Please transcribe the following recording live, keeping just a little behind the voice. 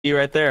You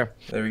right there.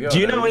 There we go. Do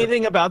you There know we go.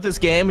 anything about this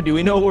game? Do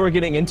we know what we're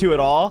getting into at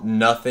all?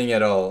 Nothing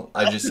at all.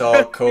 I just saw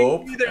Me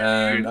cope neither,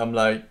 and dude. I'm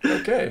like,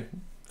 okay,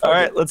 All fuck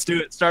right, it. let's do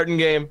it. Starting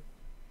game.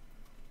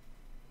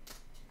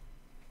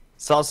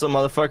 Saw some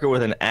motherfucker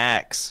with an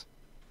axe.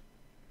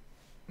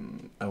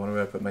 I wonder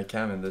where I put my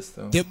cam in this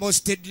though. The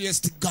most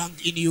deadliest gang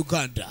in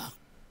Uganda.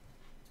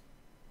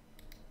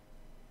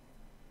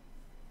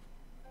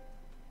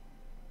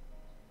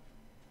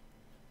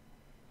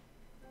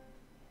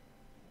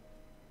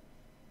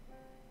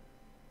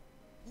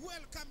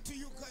 Welcome to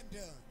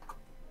Uganda.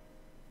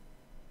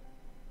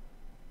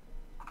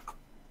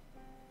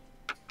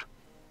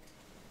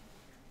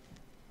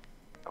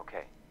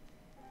 Okay.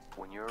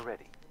 When you're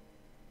ready,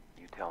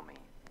 you tell me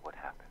what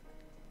happened.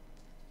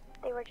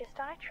 They were just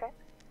on a trip,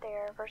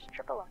 their first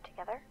trip alone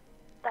together.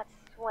 That's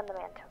when the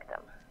man took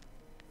them.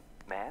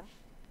 Man?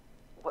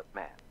 What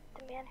man?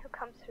 The man who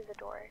comes through the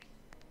doors.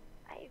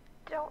 I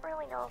don't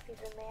really know if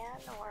he's a man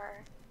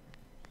or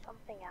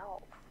something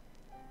else.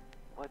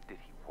 What did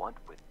he want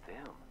with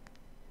them?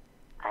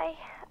 I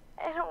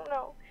don't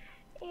know.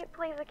 He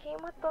plays a game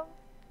with them,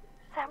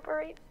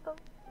 separates them.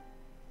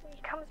 He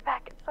comes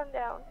back at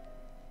sundown.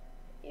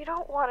 You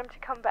don't want him to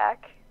come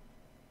back.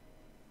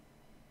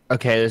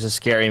 Okay, there's a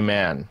scary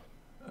man.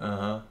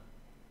 Uh-huh.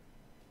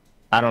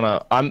 I don't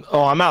know.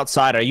 I'm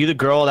outside. Are you the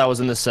girl that was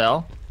in the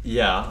cell?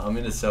 Yeah, I'm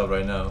in the cell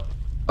right now.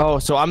 Oh,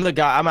 so I'm the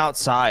guy. I'm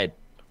outside.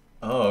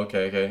 Oh,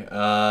 okay, okay.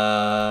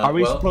 Are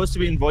we well, supposed to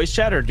be in voice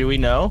chat or do we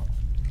know?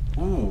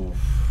 ooh,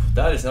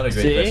 that is not a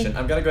great See? question.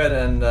 I'm gonna go ahead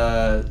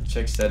and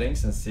check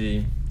settings and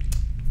see.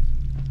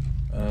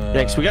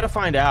 Next, we gotta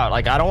find out.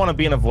 Like, I don't want to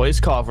be in a voice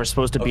call if we're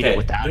supposed to beat Okay, it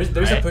without.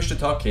 there's a right? push to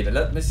talk key.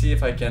 Let me see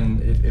if I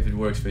can if it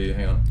works for you.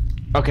 Hang on.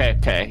 Okay,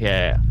 okay,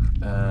 yeah.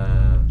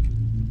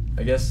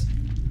 I guess.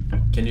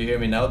 Can you hear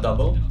me now?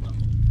 Double.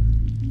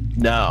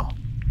 No,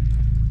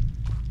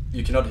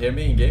 You cannot hear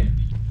me in game.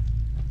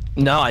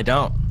 no, I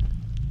don't.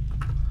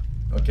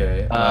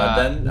 Okay.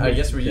 Then I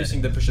guess we're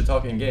using the push to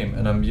talk in game,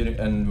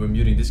 and we're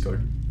muting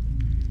Discord.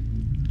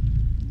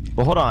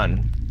 Well, hold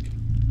on.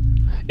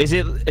 Is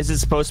it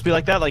supposed to be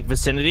like that, like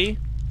vicinity?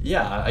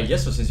 Yeah, I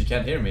guess so since you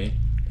can't hear me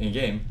in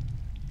game.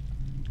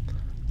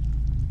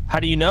 How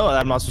do you know that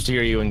I'm not supposed to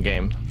hear you in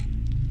game?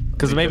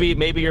 Because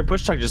maybe your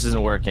push talk just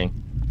isn't working.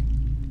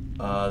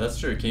 That's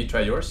true. Can you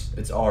try yours?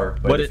 It's R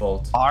by What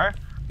default. R?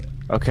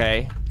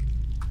 Okay.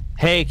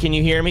 Hey, can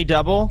you hear me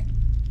double?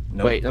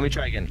 Nope. Wait, let me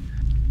try again.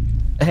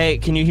 Hey,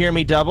 can you hear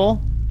me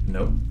double?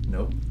 Nope.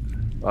 Nope.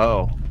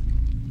 Oh.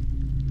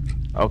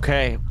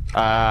 Okay.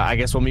 I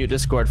guess we'll mute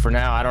Discord for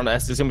now. I don't know.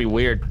 This is gonna be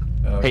weird.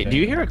 Okay. Hey, do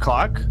you hear a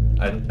clock?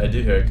 I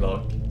do hear a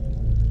clock.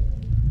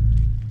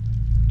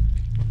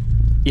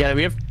 Yeah,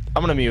 we have.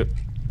 I'm gonna mute.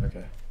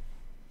 Okay.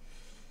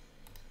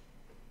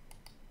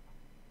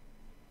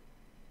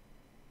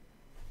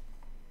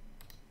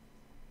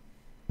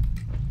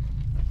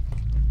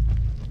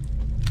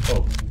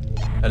 Oh.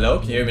 Hello,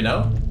 can you hear me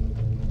now?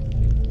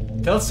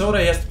 Tell Soda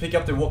he has to pick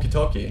up the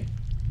walkie-talkie.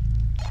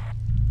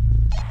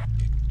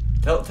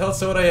 Tell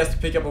Soda he has to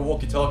pick up a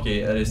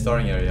walkie-talkie at his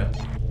starting area.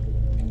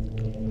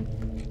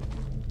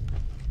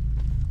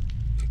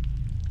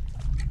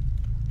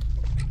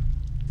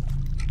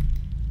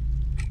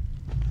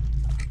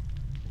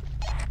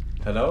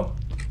 Hello?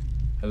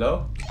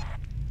 Hello?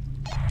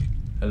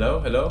 Hello?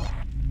 Hello?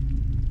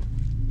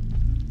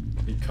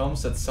 He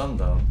comes at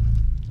sundown.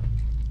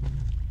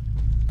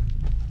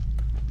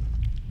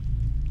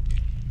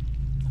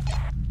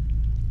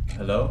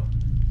 Hello?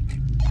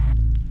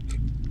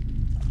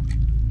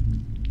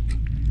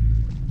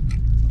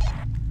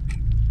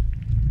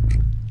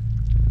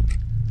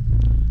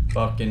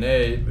 Fucking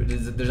A.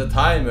 There's a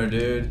timer,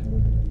 dude.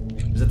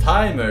 There's a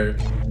timer.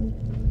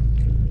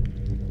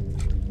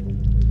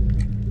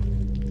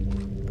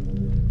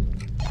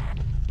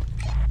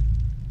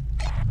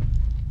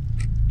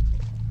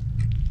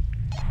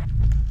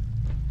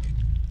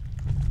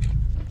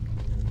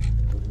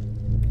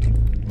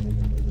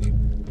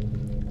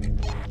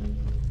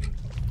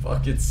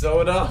 Fuck it,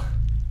 Soda.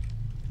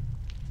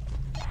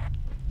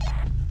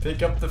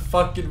 Pick up the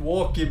fucking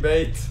walkie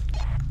bait.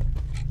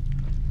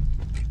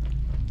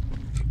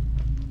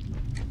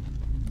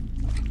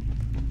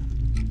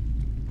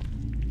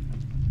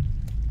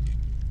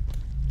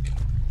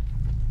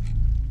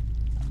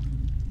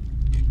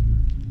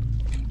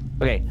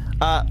 Okay.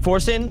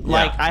 Forsen,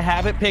 like I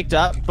have it picked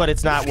up, but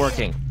it's not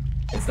working.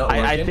 It's not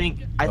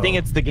working? I think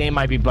it's the game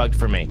might be bugged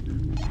for me.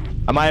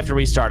 I might have to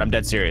restart. I'm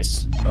dead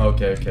serious.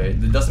 Okay, okay.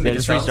 It doesn't make Yeah,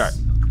 a just sound. restart.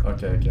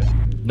 Okay, okay.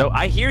 No,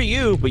 I hear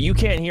you, but you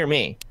can't hear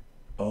me.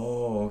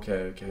 Oh, okay,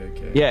 okay,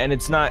 okay. Yeah, and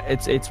it's not.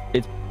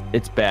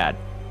 It's bad.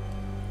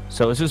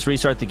 So let's just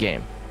restart the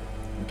game.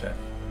 Okay.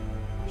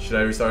 Should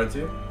I restart it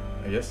too?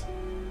 I guess.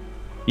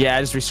 Yeah,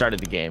 I just restarted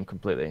the game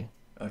completely.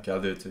 Okay,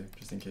 I'll do it too,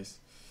 just in case.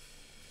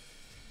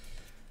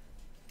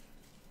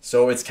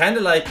 So it's kind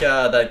of like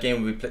that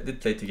game we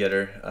did play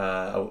together.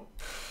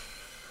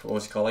 What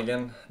was it called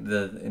again?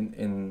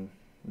 In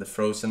the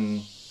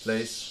Forsen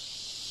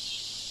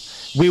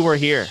place. we were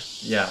here.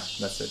 Yeah,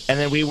 that's it. And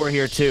then we were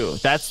here too.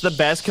 That's the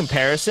best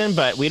comparison,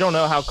 but we don't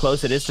know how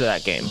close it is to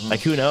that game.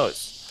 Like, who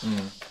knows?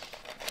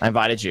 I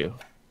invited you.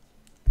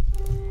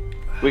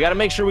 We got to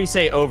make sure we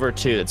say over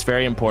too. That's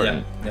very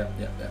important. Yeah.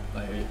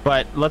 I hear you.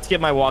 But let's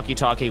get my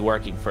walkie-talkie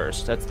working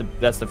first. That's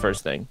the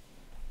first thing.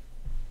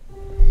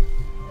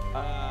 My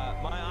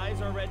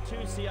eyes are red too.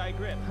 See, I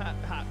grip. Ha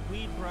ha.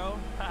 Weed, bro.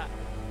 Ha.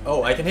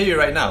 Oh, I can hear you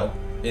right now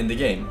in the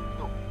game.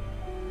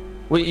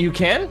 Wait, you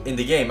can? In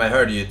the game, I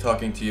heard you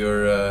talking to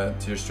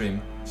your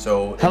stream.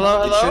 So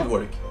Hello. it should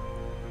work.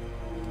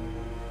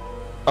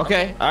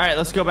 Okay. All right.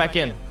 Let's go back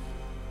in.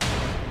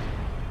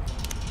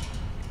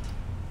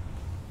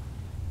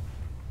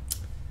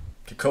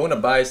 Kona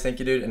buys, thank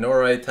you, dude. And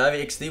alright,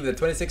 Tavi XD with the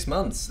 26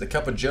 months. The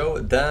Cup of Joe,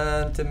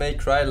 Dan to Make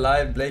Cry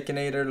Live,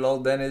 Blakenator, Lol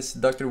Dennis,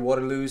 Dr.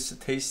 Waterloos,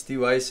 Tasty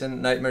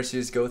Wyson, Nightmare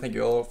Series Go. Thank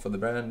you all for the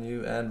brand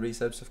new and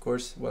resubs, of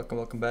course.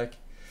 Welcome back.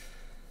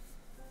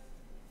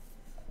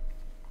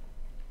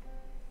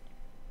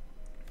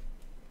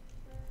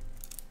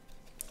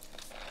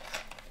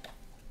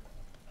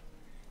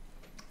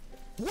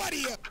 What are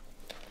you?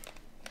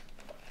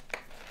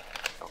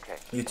 Okay,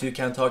 You two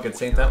can't talk at the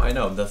same time? I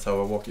know, that's how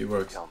a walkie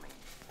works. tell me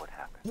what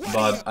happened.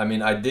 But, I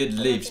mean, I did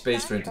leave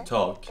space for him to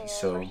talk, They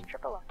so... were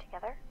triple up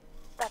together.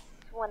 That's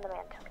when the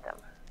man took them.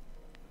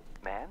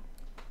 Man?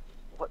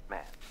 What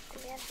man? The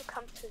man who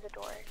comes through the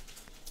door.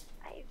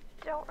 I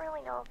don't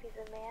really know if he's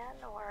a man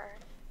or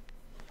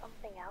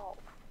something else.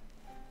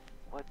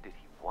 What did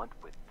he want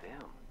with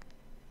them?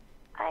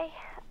 I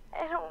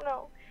don't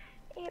know.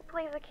 He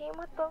plays a game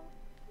with them,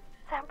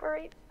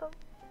 separates them.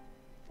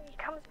 He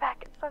comes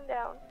back at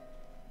sundown.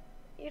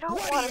 You don't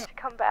want him to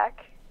come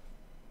back.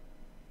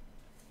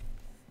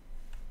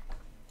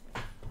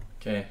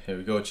 Okay, here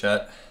we go,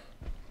 chat.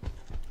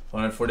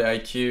 140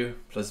 IQ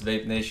plus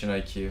Vape Nation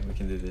IQ. We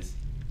can do this.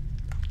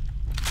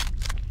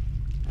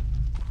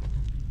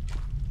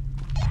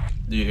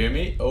 Do you hear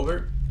me?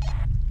 Over.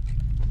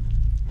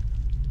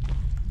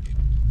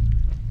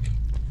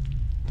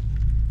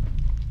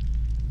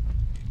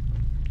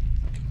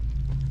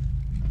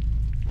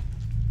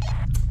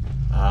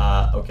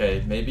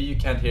 Okay, maybe you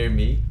can't hear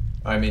me.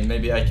 I mean,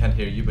 maybe I can't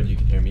hear you, but you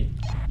can hear me.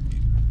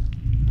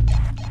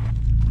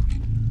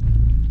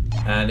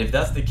 And if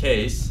that's the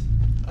case,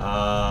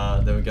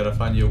 then we gotta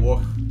find you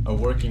a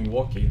working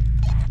walkie.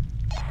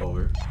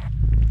 Over.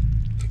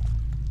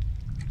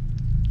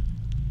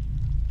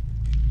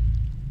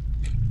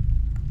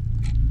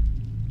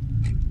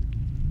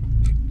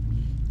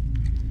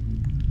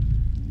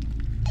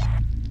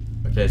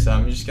 Okay, so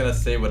I'm just gonna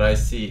say what I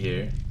see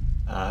here.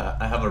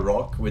 I have a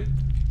rock with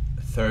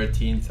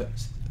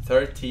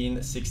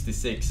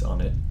 1366 on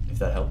it, if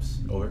that helps.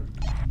 Over.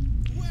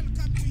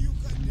 Welcome to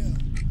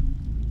Uganda.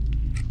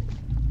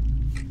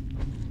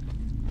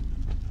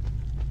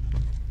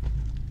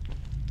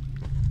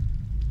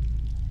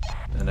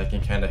 And I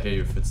can kinda hear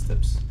your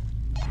footsteps.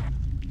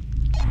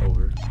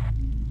 Over.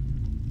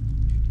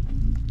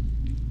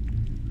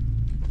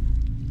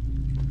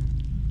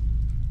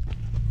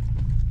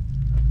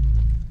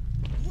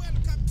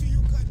 Welcome to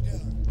Uganda.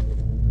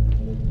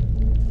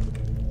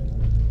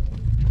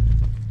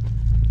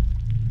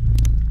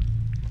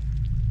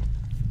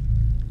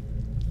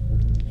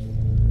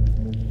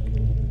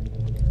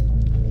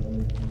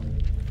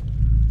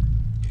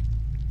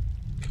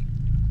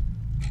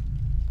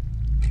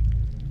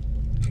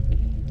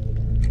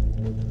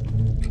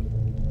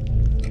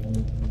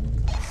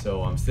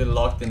 So I'm still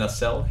locked in a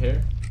cell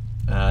here,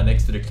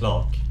 next to the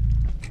clock.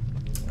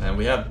 And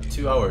we have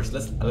 2 hours, a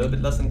little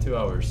bit less than 2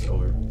 hours.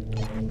 Over.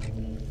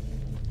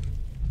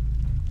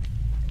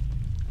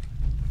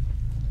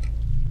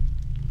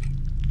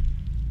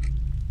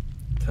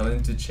 Tell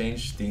him to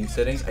change Steam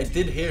settings. I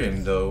did hear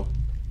him though,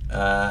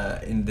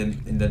 in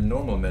the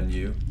normal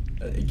menu,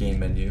 game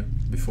menu,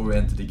 before we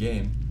enter the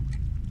game.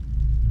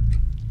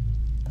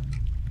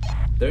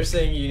 They're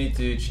saying you need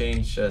to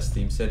change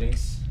Steam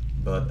settings,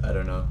 but I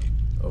don't know.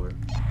 Over.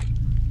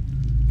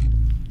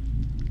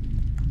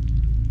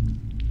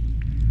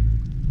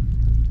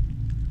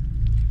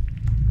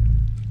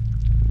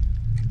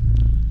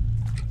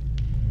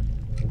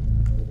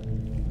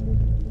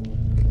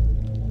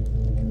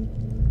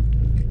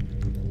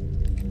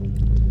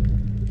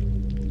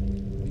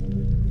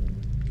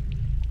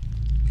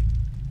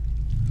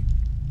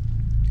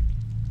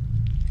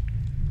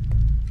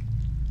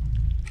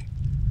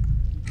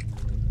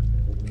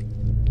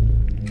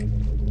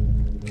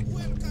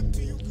 Welcome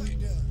to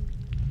Uganda.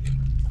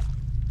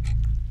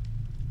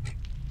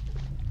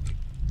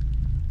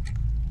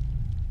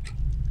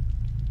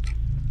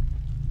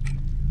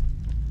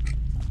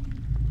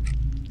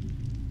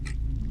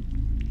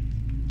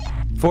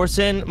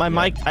 Forsen, my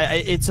mic,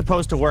 it's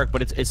supposed to work,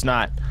 but it's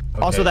not.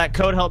 Okay. Also, that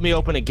code helped me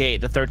open a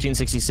gate, the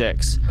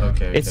 1366.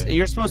 Okay.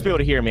 You're supposed to be able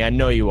to hear me. I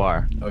know you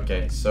are.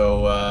 Okay,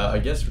 so I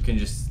guess we can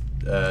just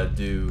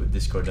do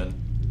Discord then.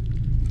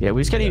 Yeah,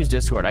 we just gotta use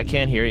Discord. I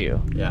can't hear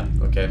you. Yeah.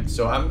 Okay.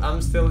 So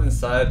I'm still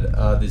inside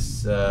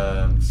this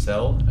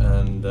cell,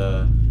 and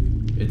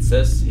it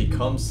says he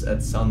comes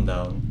at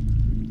sundown.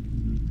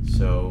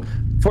 So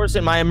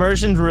Forsen, my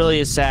immersion really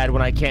is sad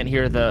when I can't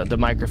hear the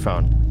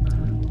microphone.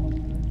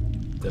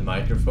 The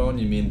microphone?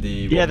 You mean the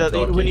Yeah,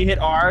 walkie-talkie? when you hit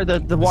R,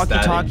 the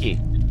walkie-talkie.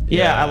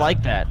 Yeah, I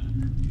like that.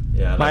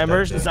 Yeah, I my like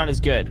immersion's not as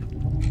good.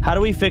 How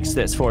do we fix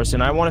this,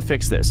 Forsen? I want to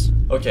fix this.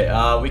 Okay,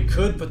 we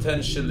could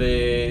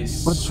potentially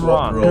What's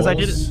swap wrong? 'Cause roles I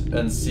did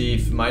and see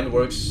if mine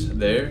works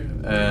there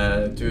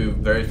to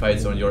verify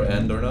it's on your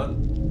end or not.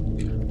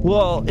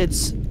 Well,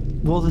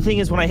 the thing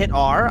is, when I hit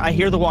R, I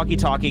hear the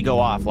walkie-talkie go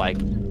off, like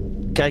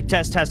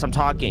test, I'm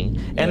talking.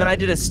 And then I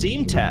did a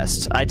Steam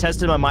test. I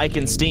tested my mic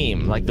in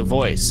Steam, like the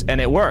voice, and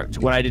it worked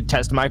when I did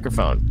test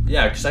microphone.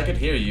 Yeah, because I could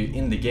hear you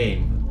in the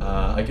game.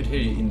 I could hear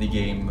you in the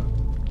game,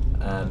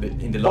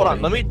 in the lobby. Hold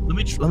on,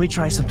 let me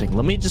try something.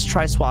 Let me just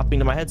try swapping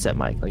to my headset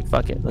mic. Like,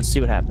 fuck it, let's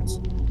see what happens.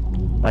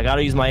 I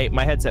gotta use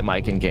my headset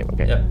mic in game.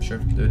 Okay. Yeah, sure.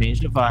 Do it. Change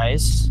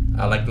device.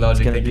 I like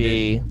Logic. It's gonna Thank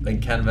be you. Then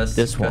Canvas,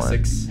 this one.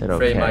 Classics, Hit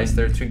okay.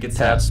 Framemeister, Trinket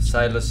Sap, Test.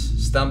 Silas,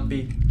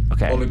 Stumpy,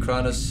 Okay.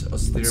 Polychronos,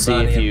 Let's see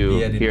Ostirvani, if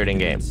you and hear it in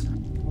game.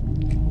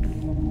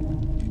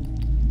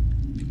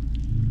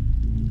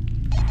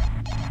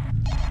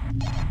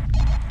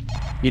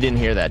 You didn't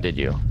hear that, did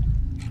you?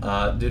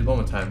 Do it one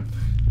more time.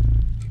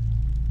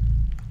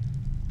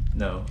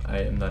 No, I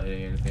am not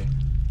hitting anything.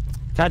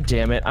 God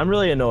damn it, I'm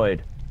really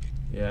annoyed.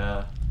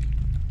 Yeah.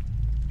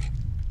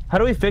 How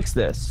do we fix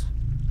this?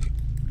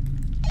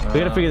 We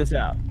gotta figure this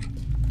out.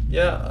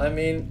 Yeah, I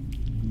mean,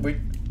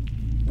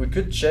 we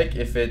could check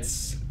if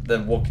it's the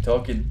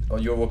walkie-talkie or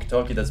your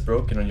walkie-talkie that's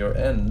broken on your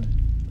end,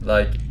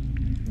 like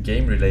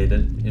game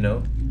related, you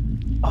know.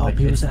 Oh, like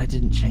people said I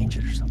didn't change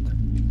it or something.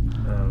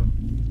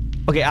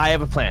 Okay, I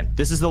have a plan.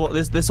 This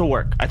will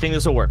work. I think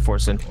this will work,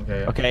 Forsen.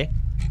 Okay. Okay.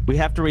 We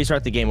have to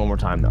restart the game one more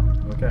time, though.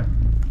 Okay.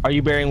 Are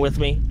you bearing with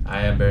me?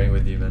 I am bearing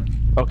with you, man.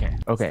 Okay.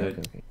 Let's Okay. do Okay.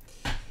 it. Okay.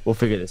 We'll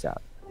figure this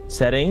out.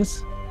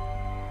 Settings.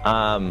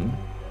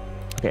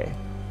 Okay.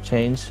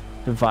 Change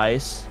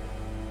device.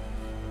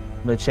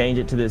 I'm gonna change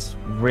it to this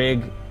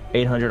Rig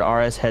 800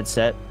 RS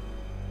headset.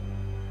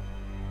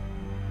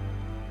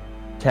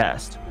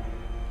 Test.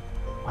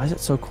 Why is it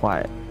so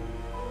quiet?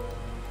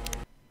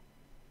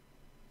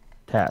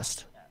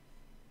 Test.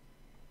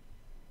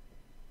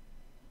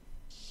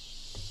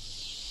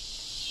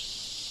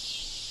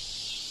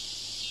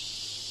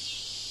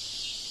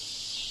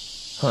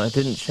 Huh, it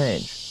didn't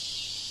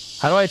change.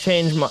 How do I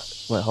change my...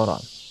 Wait, hold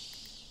on.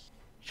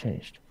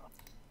 Changed.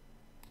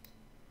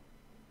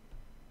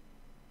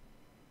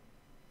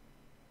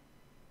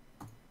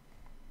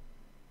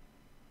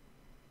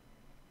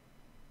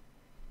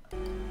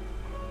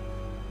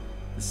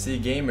 The C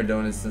Gamer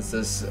Donut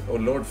says, "Oh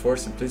Lord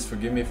Forsen, please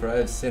forgive me for I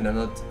have sinned. I'm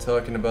not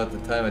talking about the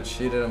time I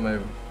cheated on my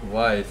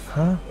wife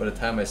Huh? or the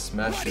time I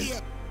smashed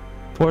it."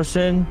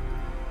 Forsen,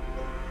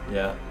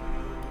 Yeah.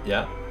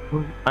 Yeah.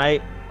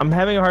 I'm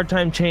having a hard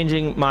time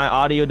changing my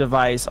audio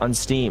device on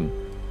Steam.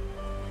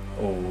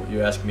 Oh,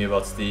 you're asking me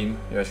about Steam?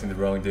 You're asking the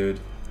wrong dude.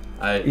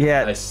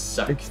 Yeah, I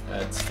suck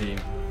at Steam.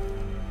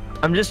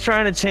 I'm just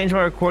trying to change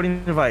my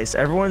recording device.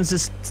 Everyone's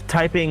just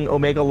typing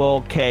Omega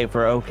Lol K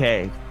for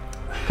OK.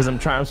 Because I'm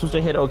supposed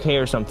to hit OK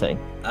or something.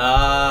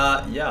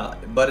 Yeah,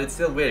 but it's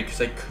still weird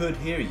because I could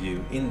hear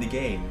you in the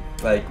game.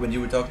 Like when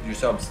you were talking to your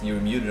subs and you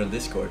were muted on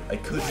Discord, I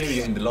could hear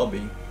you in the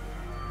lobby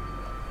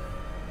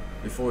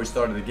before we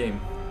started the game.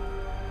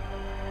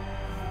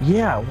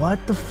 Yeah,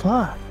 what the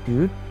fuck,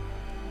 dude?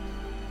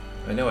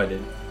 I know I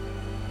did.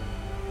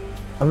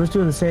 I'm just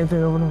doing the same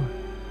thing over and over.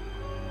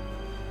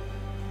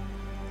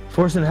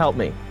 Forsen, help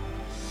me.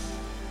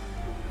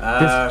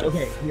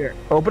 Okay, here.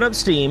 Open up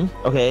Steam,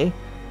 okay?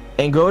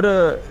 And go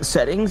to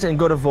settings and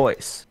go to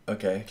voice.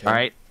 Okay. All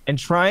right? And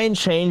try and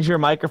change your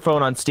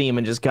microphone on Steam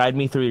and just guide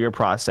me through your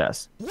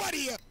process. What are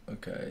you?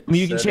 Okay. I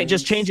mean, you can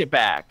just change it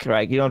back,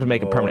 right? You don't have to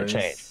make a permanent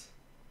change.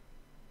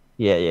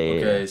 Yeah.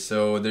 Okay,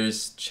 so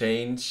there's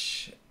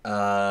change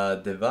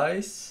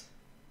device.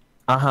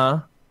 Uh-huh.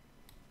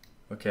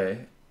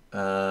 Okay.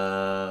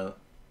 Oh,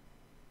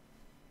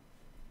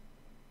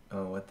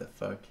 what the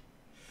fuck?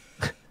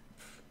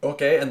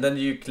 Okay, and then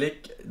you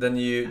click, then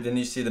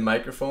you see the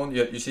microphone.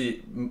 You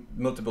see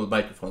multiple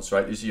microphones,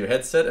 right? You see your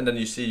headset, and then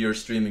you see your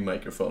streaming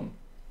microphone.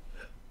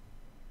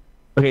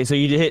 Okay, so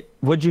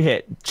what'd you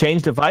hit?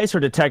 Change device or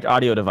detect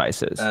audio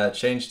devices?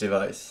 Change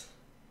device.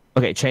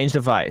 Okay, change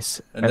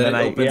device. And then it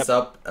opens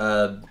up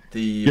the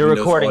your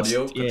Windows recording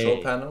Audio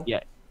control panel. Yeah.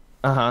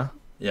 Uh-huh.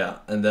 Yeah,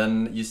 and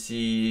then you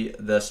see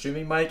the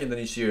streaming mic, and then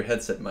you see your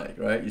headset mic,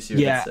 right? You see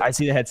your headset. I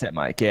see the headset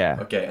mic, yeah.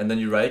 Okay, and then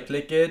you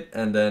right-click it,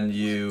 and then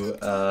you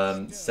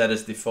set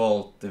as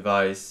default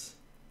device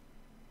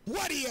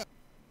What are you?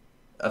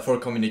 for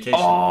communication.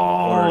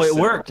 Oh, it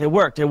worked.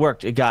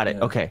 It got it.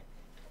 Yeah. Okay.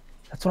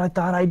 That's what I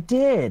thought I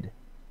did.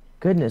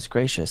 Goodness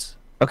gracious.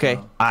 Okay,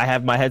 Oh. I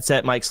have my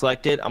headset mic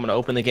selected. I'm going to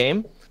open the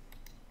game.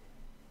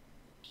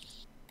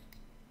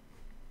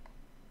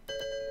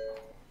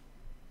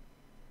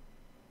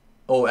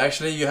 Oh,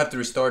 actually, you have to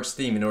restart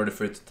Steam in order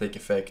for it to take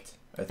effect,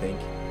 I think.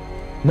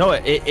 No, I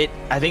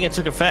think it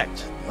took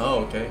effect. Oh,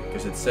 okay,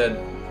 because it said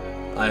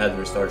I had to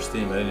restart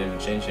Steam. I didn't even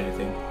change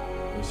anything.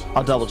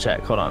 I'll double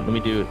check. Hold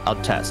on.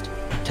 I'll test.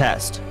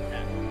 Test.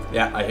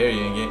 Yeah, I hear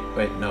you in game.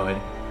 Wait, no, I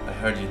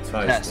heard you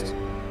twice. Test. Dude.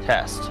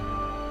 Test.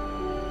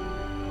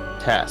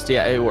 Test.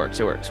 Yeah, it works.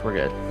 It works. We're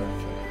good.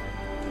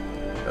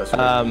 Okay. That's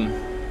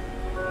right.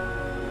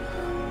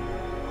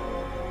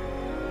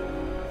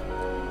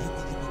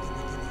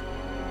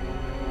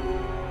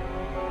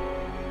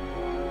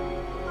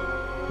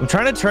 I'm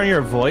trying to turn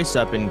your voice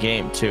up in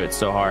game too. It's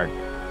so hard.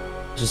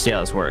 Just see how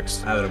this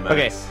works. Out of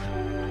Okay. max.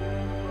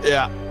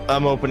 Yeah,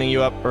 I'm opening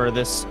you up, or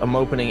this. I'm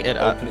opening it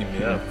up. Opening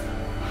me up.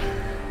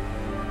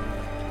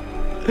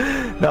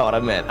 Not what I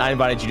meant. I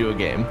invited you to a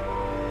game. Okay.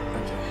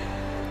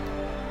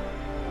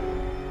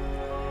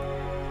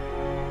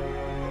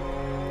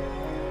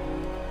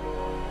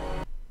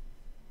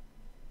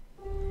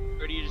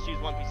 Or do you just use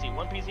one PC?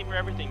 One PC for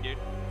everything, dude.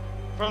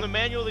 From the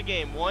manual of the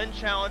game, one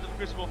challenge of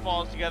Crucible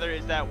Falls together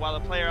is that while the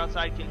player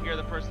outside can hear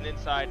the person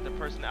inside, the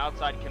person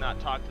outside cannot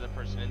talk to the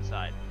person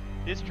inside.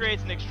 This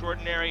creates an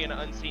extraordinary and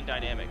unseen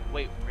dynamic.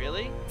 Wait,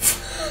 really?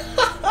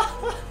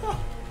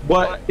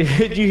 What?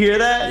 Did you hear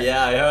that?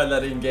 Yeah, I heard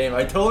that in game.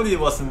 I told you it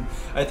wasn't.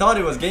 I thought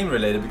it was game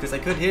related because I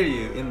could hear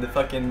you in the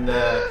fucking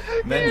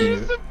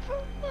menu.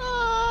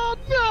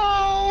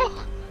 No!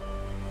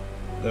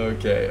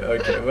 Okay,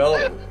 okay.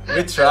 Well,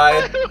 we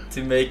tried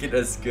to make it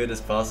as good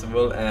as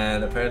possible,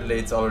 and apparently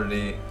it's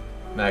already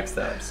maxed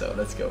out. So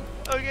let's go.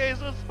 Okay,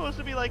 so it's supposed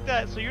to be like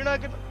that. So you're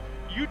not gonna.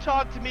 You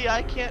talk to me,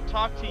 I can't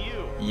talk to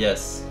you.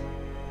 Yes.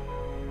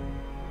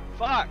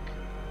 Fuck.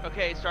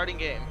 Okay, starting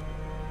game.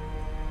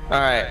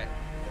 Alright.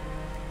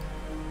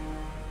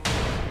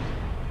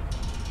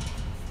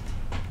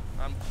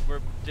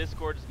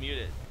 Discord is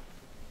muted.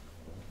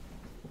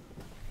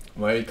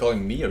 Why are you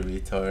calling me a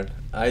retard?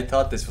 I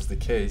thought this was the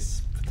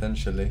case,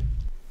 potentially.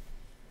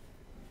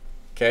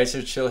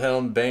 Kaiser,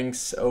 Chillhelm,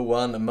 Banks,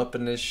 01,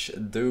 Muppenish,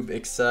 Doob,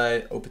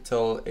 Xi,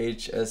 Opital,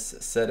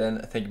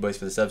 HSZN. Thank you boys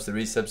for the subs, the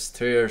resubs.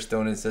 Terrier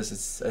Stone says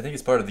it's. I think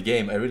it's part of the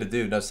game. I really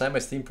do. Now sign my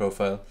Steam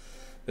profile.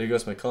 There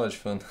goes my college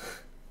fund.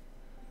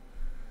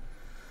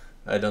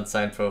 I don't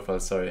sign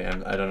profiles, sorry.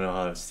 I don't know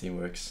how Steam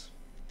works.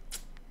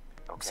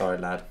 Okay. Sorry,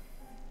 lad.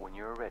 When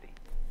you're ready.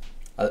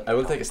 I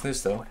will take a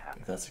snooze though,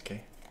 if that's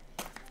okay.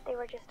 They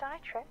were just on a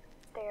trip.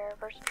 Their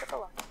first trip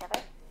alone together.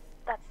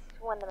 That's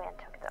when the man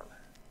took them.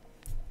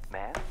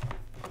 Man?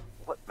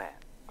 What man?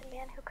 The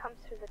man who comes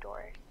through the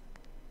doors.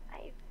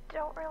 I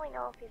don't really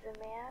know if he's a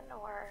man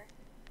or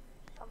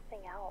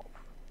something else.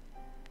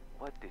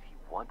 What did he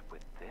want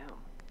with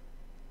them?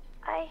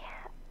 I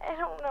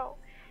don't know.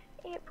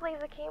 He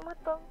plays a game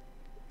with them,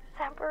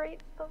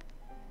 separates them.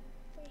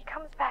 He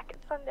comes back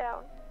at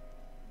sundown.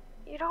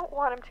 You don't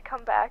want him to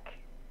come back.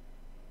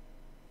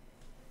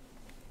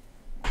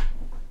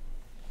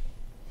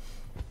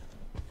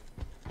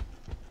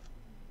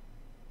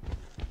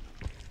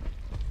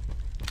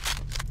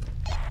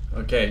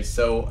 Okay,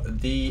 so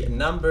the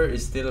number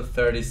is still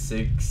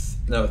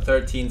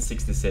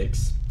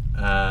 1366.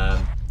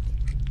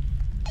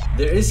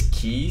 There is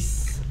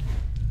keys,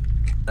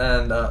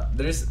 and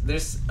there's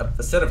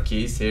a set of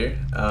keys here,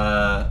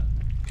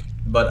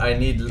 but I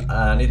need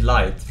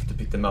light to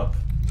pick them up.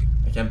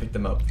 I can't pick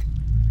them up.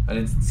 I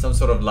need some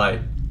sort of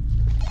light.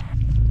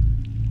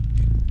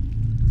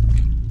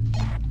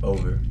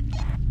 Over.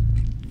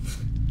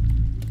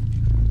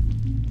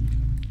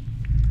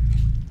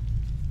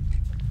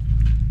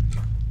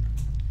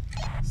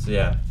 So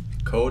yeah,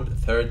 code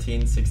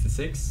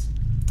 1366,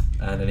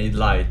 and I need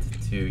light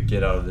to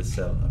get out of this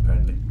cell,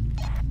 apparently.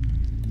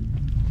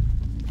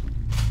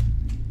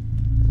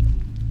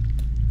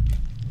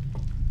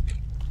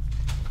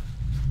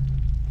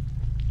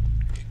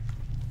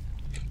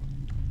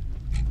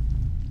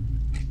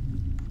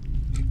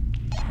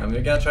 I'm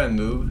gonna try and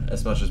move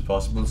as much as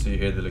possible so you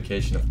hear the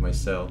location of my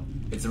cell.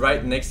 It's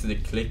right next to the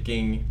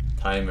clicking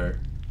timer,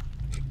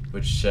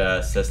 which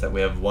says that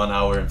we have 1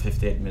 hour and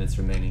 58 minutes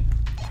remaining.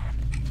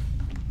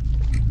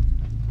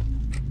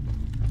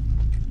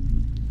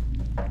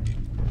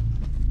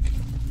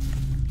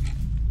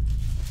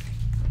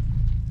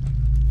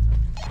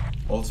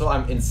 Also,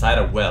 I'm inside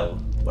a well,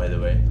 by the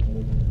way,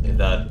 if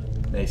that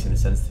makes any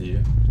sense to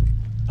you.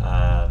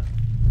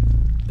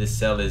 This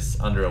cell is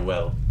under a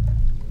well,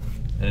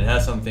 and it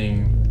has some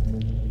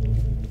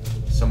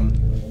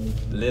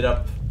lit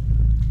up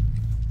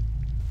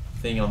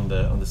thing on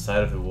the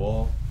side of the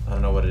wall. I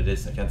don't know what it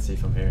is, I can't see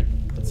from here,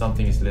 but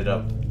something is lit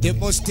up. The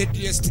most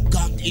deadliest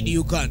gang in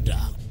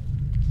Uganda.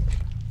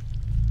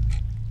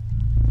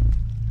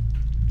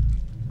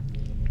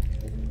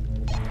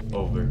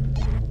 Over.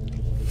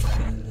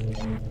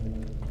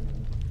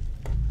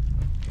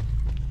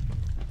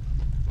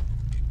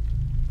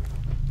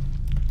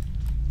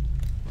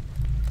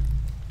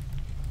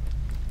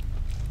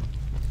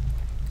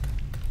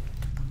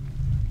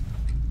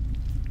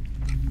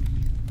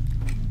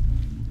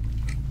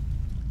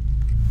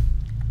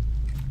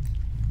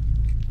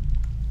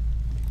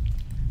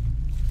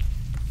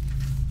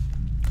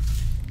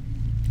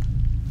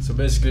 So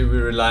basically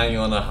we're relying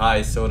on a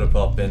high soda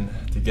pop-in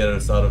to get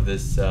us out of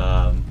this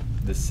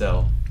this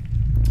cell.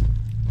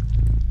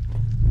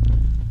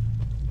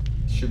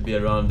 Should be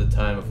around the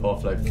time of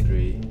Half-Life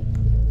 3.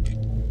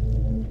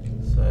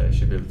 So so I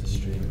should be able to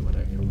stream it when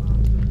I come out.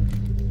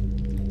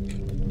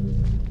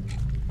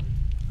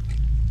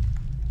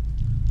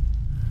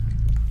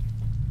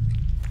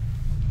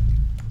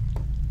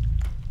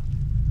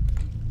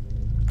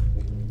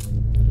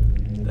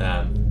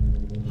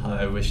 Damn,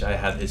 I wish I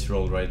had his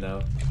role right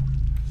now.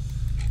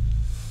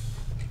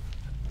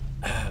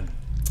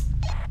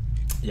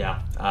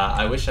 Yeah,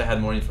 I wish I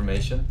had more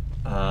information.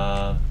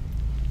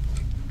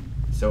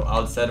 So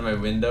outside of my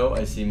window,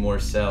 I see more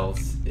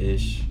cells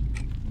ish,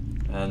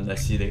 and I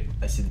see the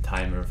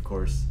timer, of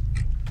course.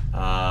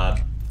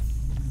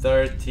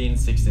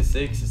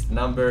 1366 is the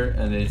number,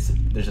 and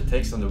there's a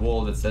text on the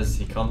wall that says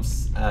he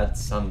comes at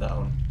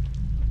sundown.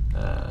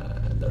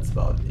 And that's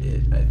about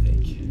it, I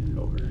think.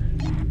 Over.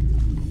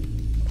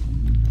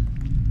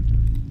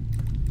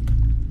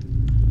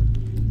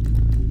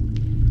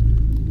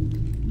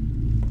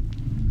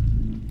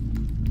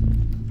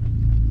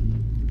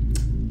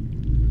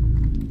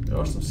 There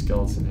are some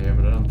skulls in here,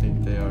 but I don't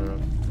think they are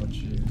of much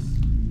use.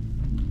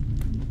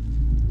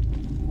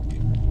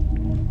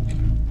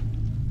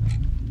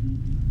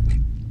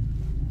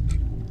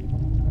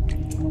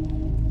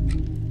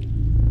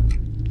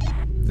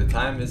 The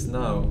time is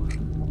now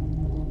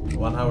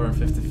 1 hour and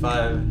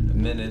 55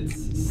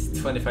 minutes,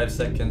 25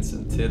 seconds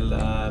until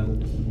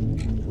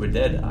we're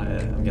dead,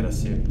 I'm gonna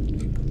assume.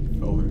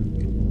 Over.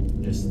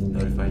 Just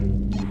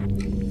notifying.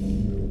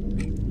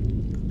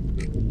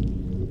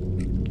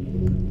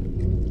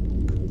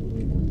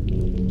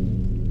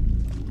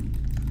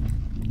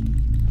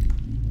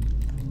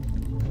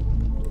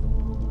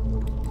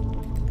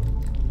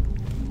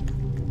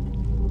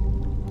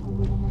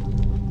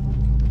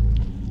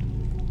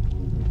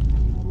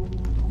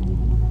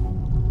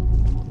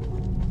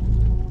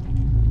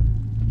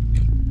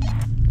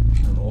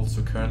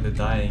 Currently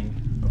dying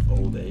of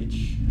old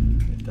age,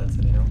 if that's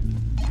any help.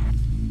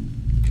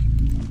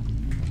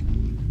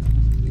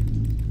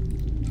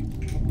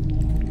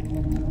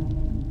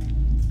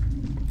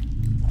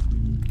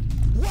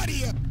 What are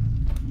you?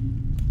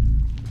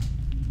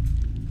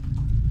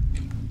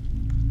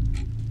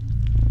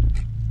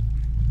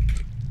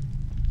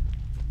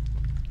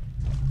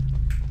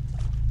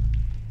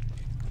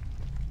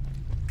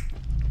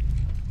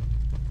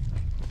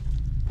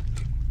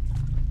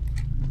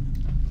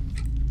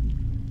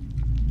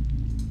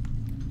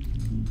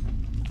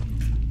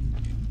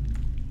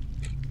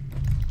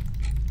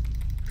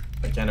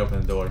 I can't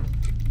open the door.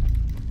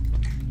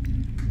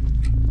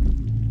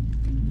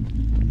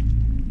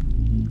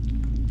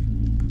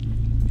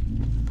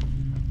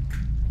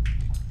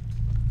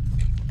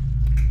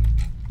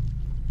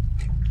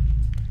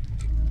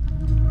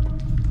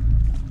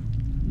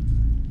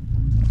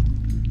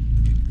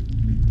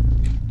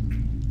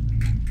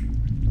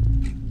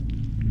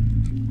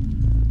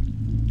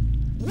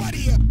 What are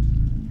you?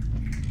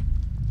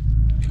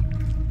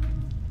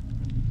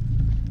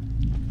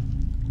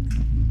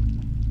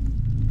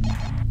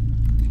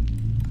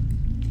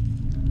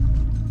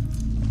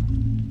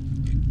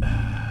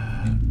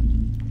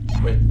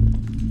 Wait,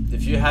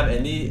 if you have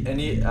any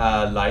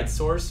light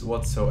source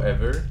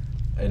whatsoever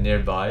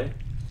nearby,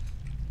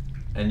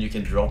 and you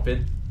can drop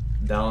it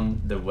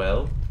down the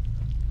well,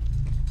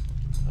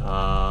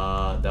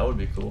 that would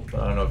be cool. But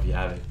I don't know if you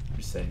have it.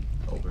 You're saying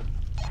over.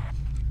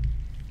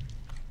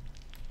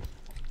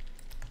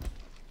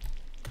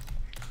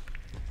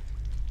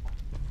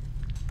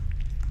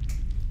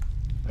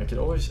 I could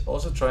always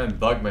also try and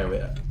bug my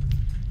way.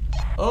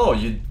 Oh,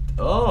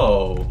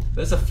 oh,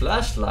 there's a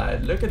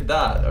flashlight. Look at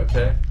that.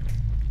 Okay.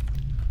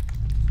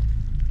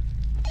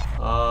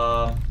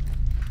 I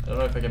don't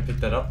know if I can pick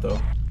that up though.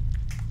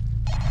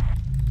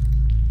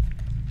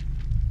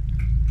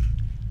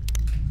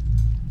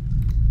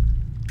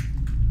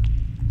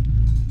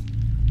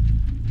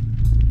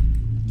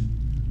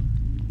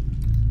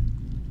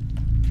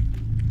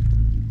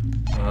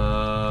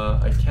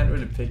 I can't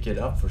really pick it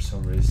up for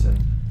some reason.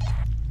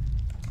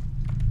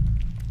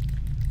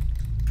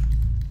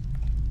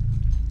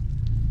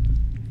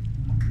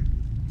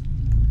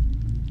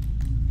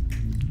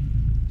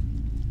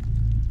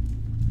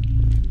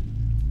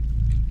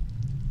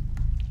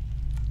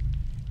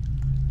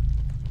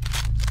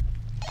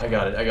 I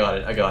got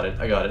it.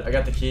 I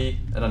got the key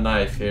and a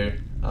knife here.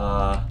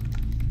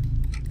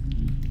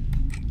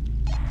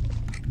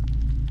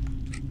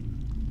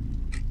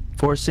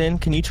 Forsen,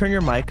 can you turn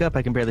your mic up?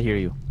 I can barely hear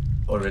you.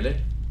 Oh, really?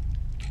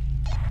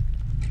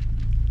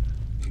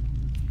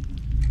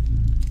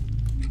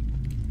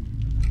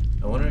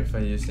 I wonder if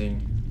I'm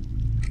using...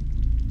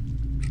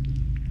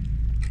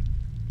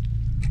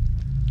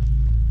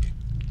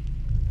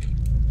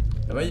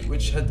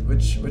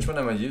 Which one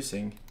am I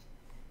using?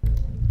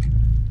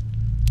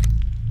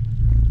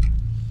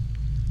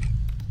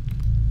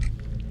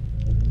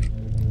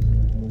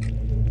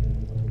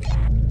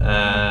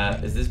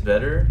 Is this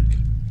better?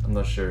 I'm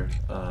not sure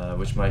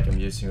which mic I'm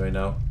using right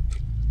now.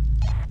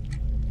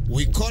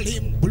 We call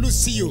him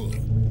Lucio.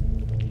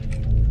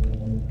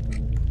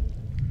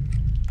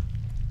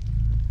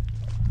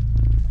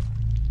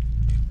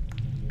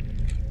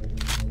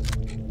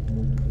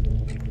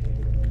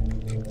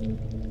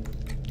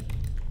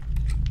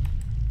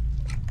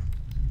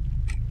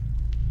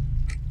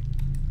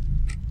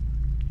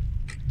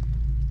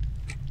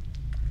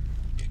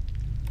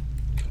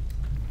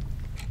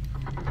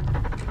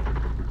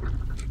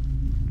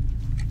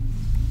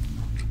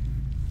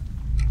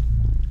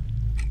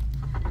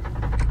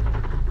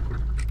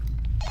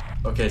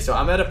 Okay, so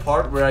I'm at a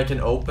part where I can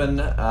open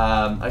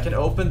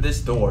this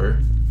door,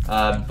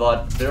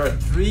 but there are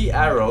 3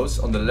 arrows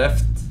on the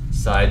left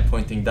side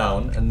pointing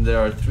down, and there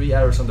are 3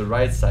 arrows on the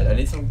right side. I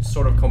need some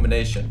sort of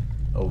combination.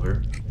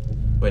 Over.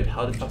 Wait,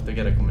 how the fuck do I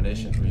get a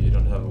combination when you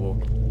don't have a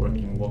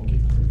working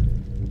walkie?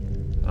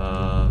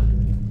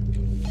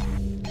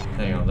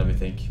 Hang on, let me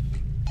think.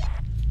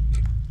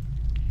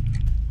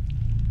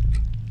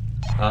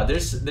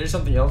 There's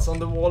something else on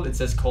the wall. It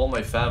says call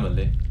my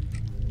family.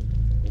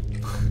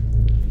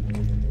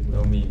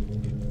 No me.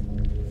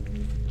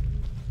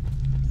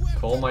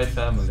 Call my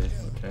family.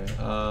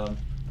 Okay.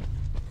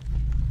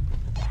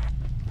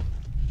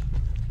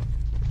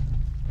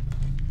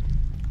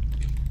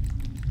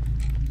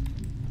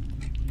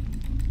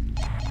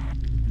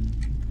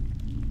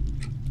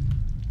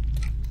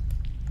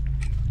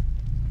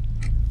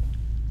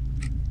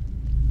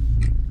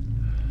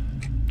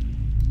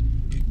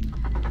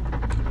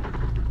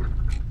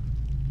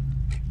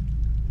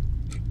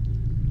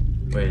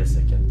 Wait a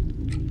second.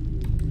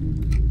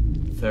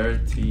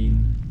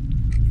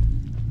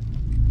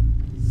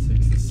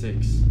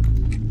 1366.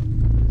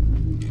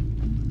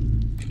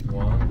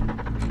 1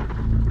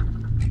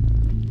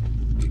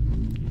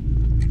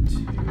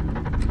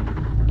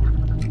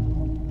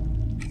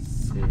 2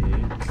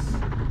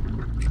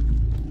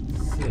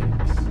 6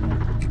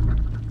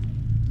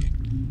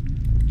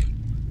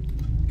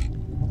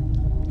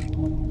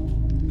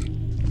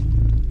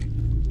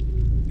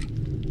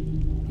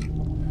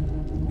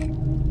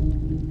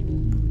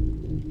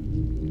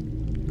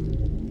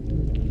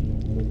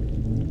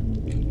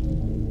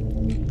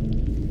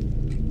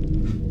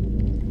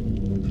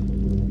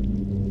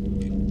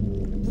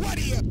 What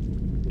are you?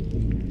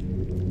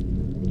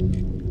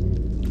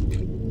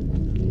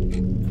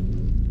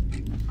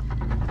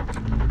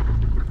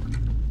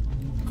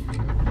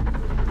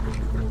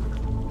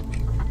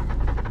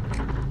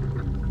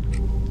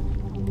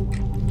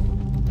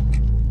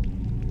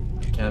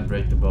 I can't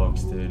break the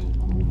box, dude.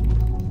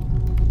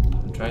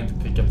 I'm trying to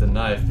pick up the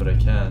knife, but I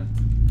can't.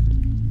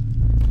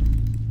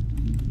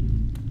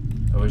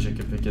 I wish I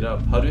could pick it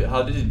up. How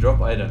did you drop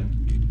item?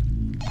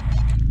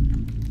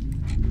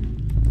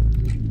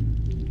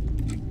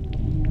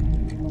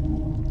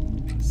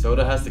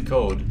 Soda has the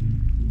code.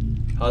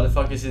 How the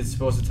fuck is it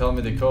supposed to tell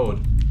me the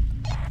code?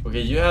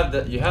 Okay, you have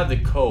the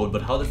code,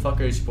 but how the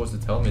fuck are you supposed to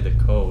tell me the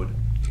code?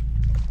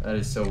 That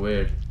is so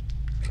weird.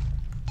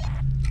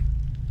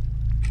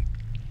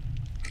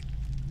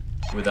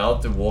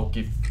 Without the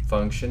walkie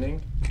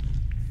functioning?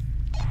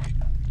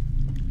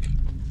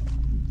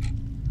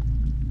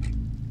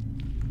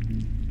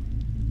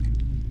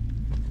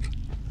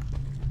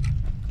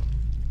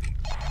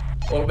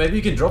 Or maybe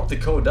you can drop the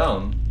code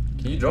down.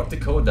 Can you drop the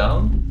code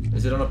down?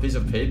 Is it on a piece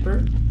of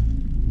paper?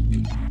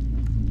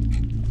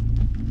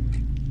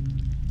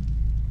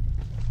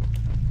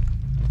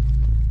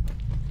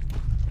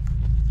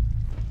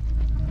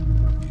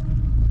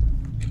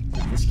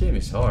 This game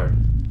is hard.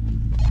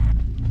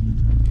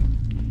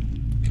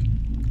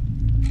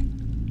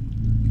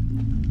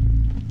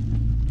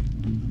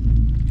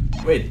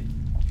 Wait,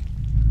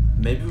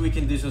 maybe we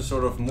can do some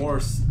sort of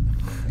more,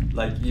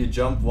 like you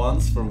jump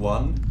once for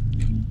 1.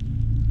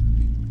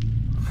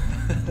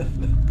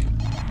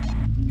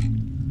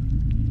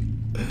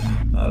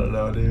 I don't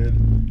know, dude.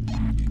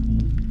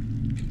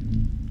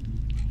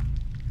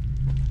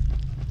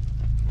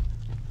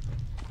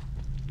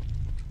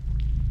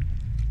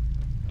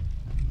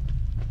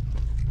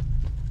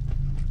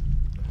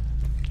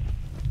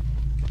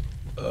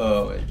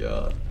 Oh my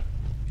god.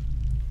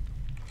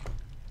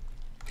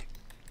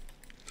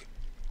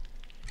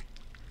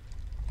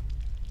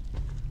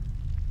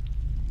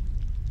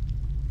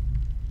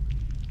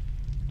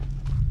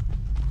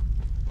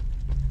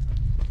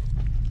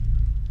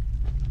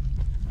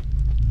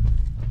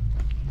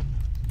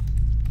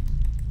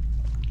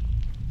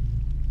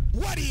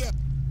 What are you?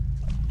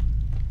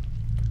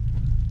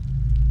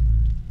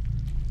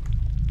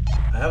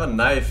 I have a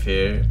knife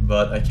here,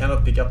 but I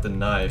cannot pick up the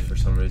knife for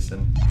some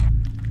reason.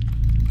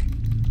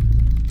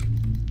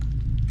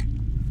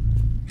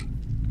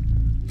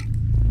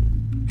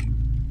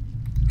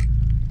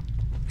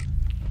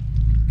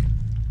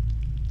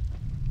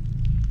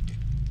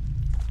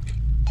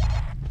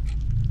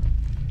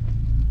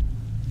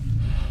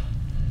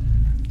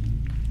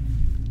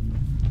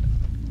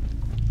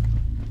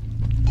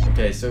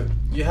 Okay, so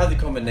you have the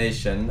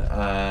combination.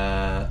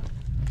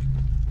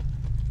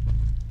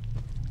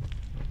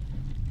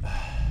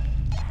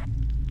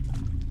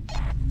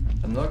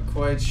 I'm not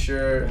quite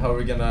sure how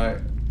we're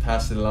gonna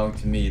pass it along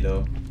to me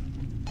though.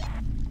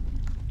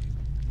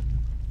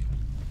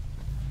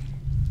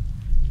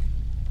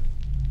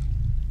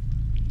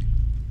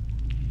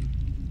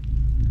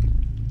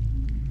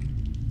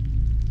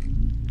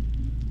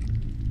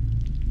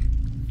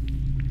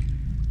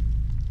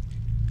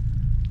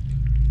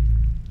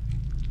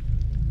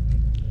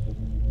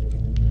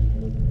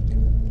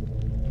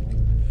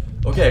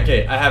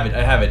 Okay, I have it,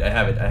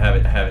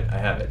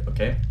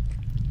 okay?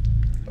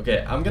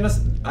 Okay,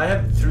 I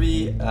have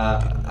three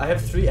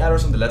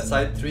arrows on the left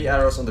side, 3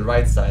 arrows on the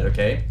right side,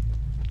 okay?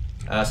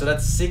 So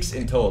that's 6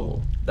 in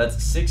total.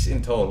 That's 6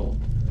 in total.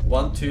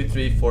 1, 2,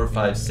 3, 4,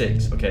 5,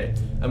 6. Okay.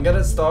 I'm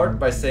gonna start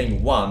by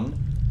saying 1,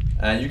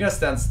 and you're gonna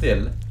stand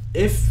still.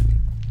 If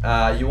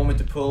you want me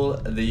to pull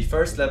the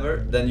first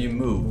lever, then you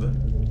move.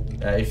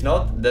 If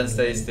not, then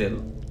stay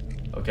still.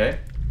 Okay?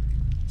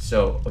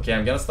 So, okay,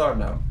 I'm gonna start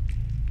now.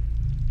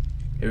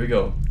 Here we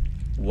go.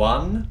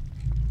 1,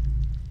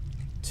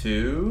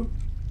 2,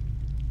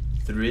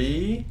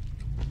 3.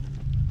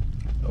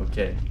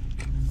 Okay.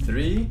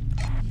 3.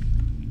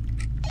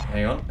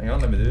 Hang on,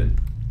 let me do it.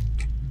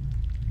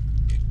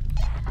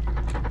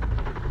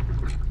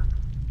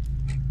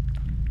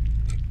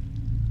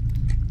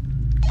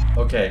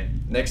 Okay,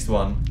 next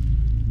one.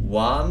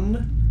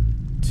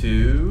 1,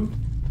 2.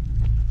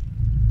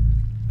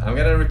 I'm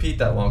gonna repeat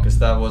that one because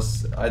that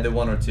was either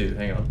 1 or 2.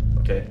 Hang on.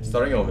 Okay,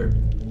 starting over.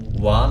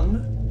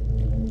 1,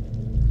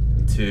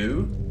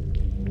 2,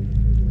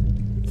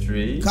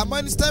 3. Come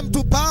on, it's time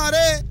to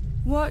party!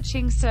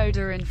 Watching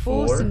Soda and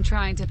Four, Forsen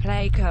trying to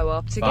play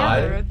co-op together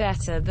five, are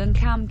better than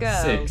cam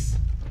girls. 6.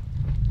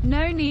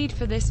 No need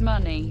for this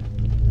money.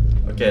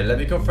 Okay, let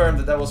me confirm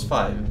that that was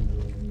 5.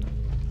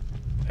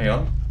 Hang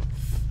on.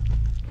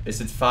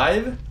 Is it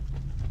 5?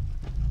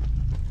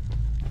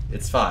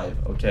 It's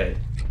 5, okay.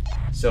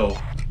 So,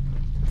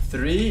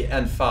 3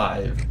 and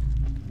 5.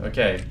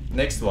 Okay,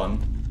 next one.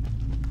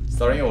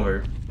 Starting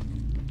over.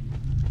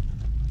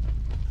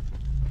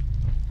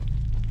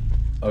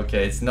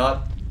 Okay, it's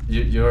not...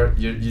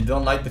 You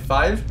don't like the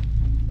 5?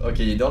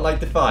 Okay, you don't like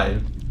the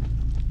 5.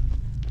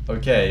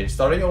 Okay,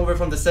 starting over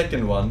from the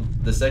second one.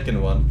 The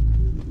second one.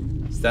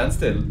 Stand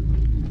still.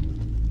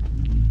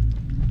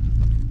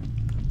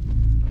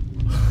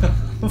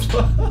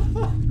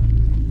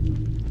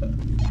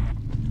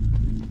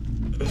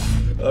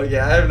 Okay,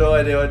 I have no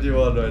idea what you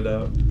want right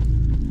now.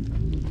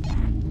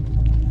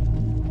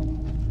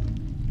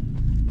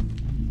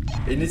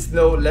 It needs to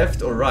know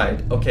left or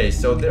right. Okay,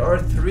 so there are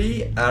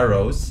 3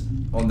 arrows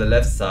on the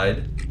left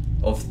side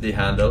of the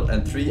handle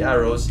and 3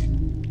 arrows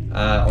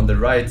on the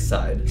right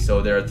side.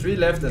 So there are 3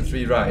 left and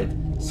 3 right.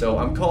 So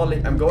I'm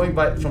going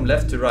by from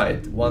left to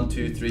right. 1,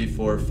 2, 3,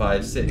 4,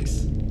 5, 6.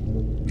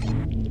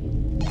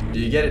 Do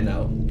you get it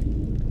now?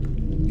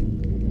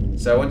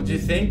 So I wanted you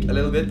to think a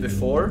little bit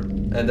before,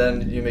 and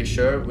then you make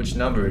sure which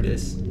number it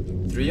is.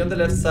 3 on the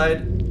left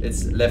side,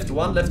 it's left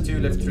 1, left 2,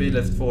 left 3,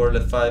 left 4,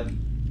 left 5,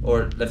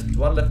 or left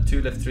 1, left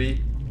 2, left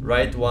 3,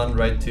 right 1,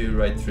 right 2,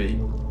 right 3.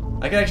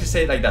 I can actually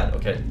say it like that.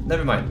 Okay,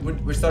 never mind.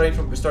 We're starting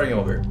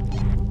over.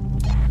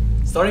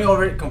 Starting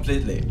over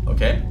completely.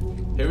 Okay,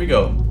 here we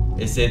go.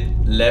 Is it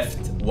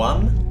left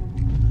 1?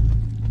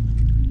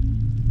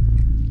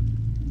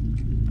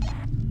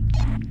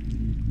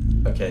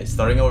 Okay,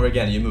 starting over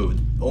again. You moved.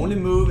 Only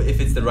move if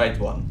it's the right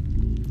one.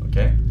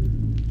 Okay?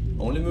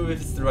 Only move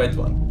if it's the right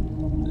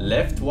one.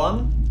 Left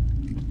 1.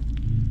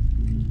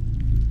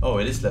 Oh,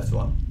 it is left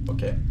 1.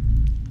 Okay.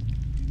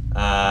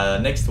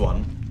 Next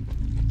one.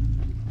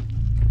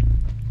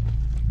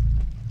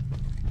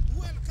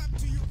 Welcome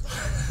to you.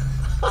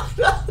 I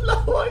don't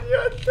know what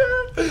you're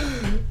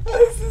doing.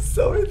 This is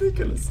so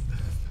ridiculous.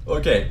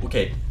 Okay,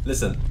 okay,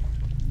 listen.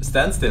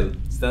 Stand still.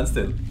 Stand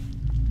still.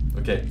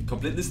 Okay,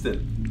 completely still.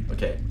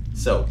 Okay,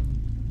 so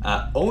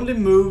only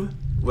move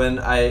when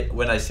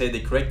I say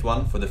the correct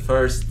one for the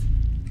first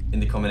in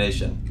the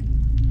combination.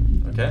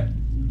 Okay?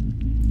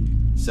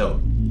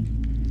 So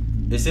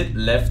is it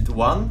left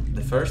 1,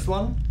 the first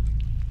one?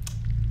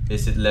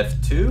 Is it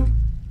left 2?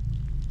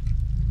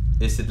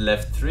 Is it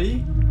left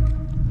 3?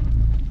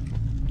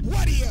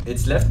 What are you?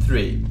 It's left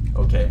 3.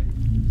 Okay.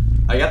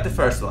 I got the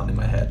first one in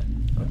my head.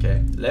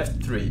 Okay.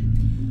 Left 3.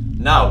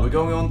 Now we're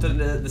going on to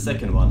the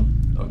second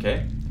one.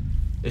 Okay.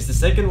 Is the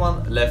second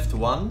one left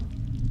 1?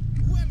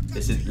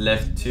 Is it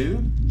left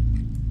 2?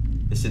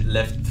 Is it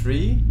left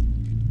 3?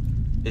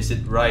 Is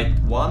it right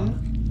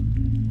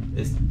 1?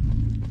 Is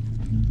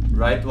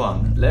right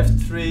 1. Left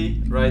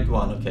 3, right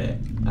 1. Okay.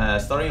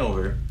 Starting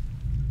over.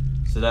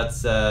 So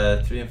that's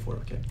 3 and 4.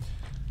 Okay.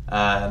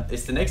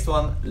 Is the next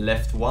one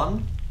left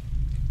 1?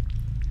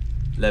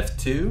 Left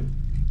 2?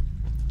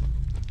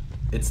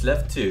 It's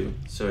left 2.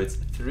 So it's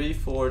 3,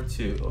 4,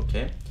 2.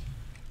 Okay.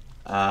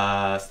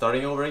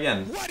 Starting over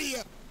again. What are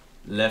you?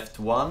 Left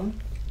 1,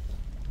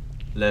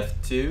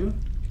 left 2,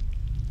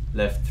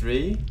 left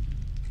 3,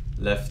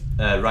 left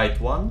right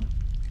 1,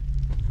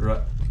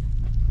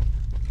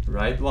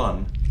 right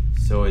 1.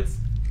 So it's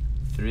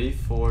 3,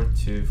 4,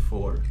 2,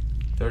 4,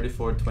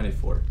 34,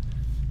 24.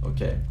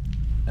 Okay.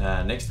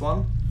 Next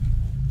one.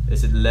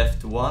 Is it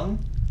left 1?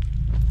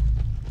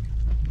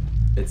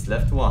 It's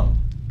left 1.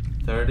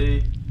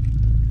 30,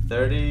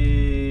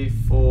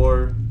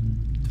 34,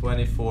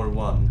 24,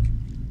 1.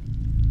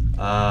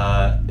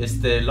 Is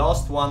the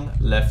last one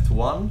left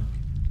 1,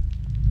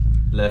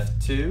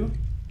 left 2,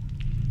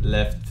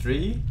 left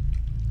 3,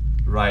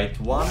 right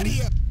 1,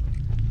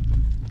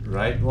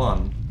 right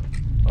 1.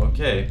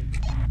 Okay.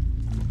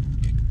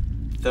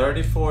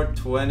 34,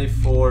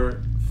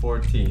 24,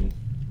 14.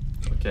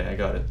 Okay, I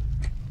got it.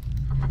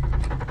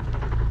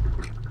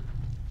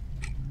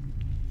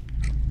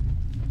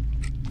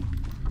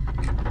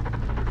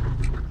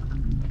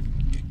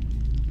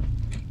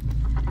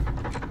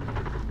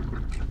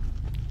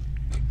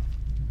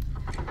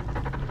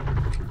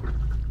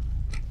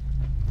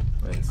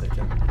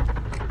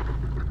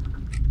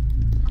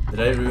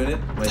 I ruin it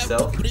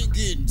myself? Time to bring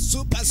in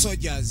super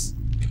soldiers.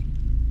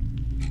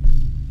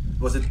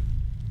 Was it...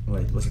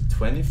 Wait, was it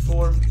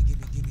 24?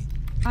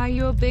 Are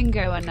you a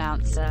bingo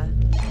announcer?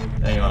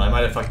 Hang on, I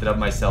might have fucked it up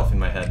myself in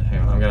my head. Hang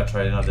on, I'm gonna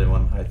try another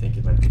one. I think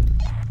it might be.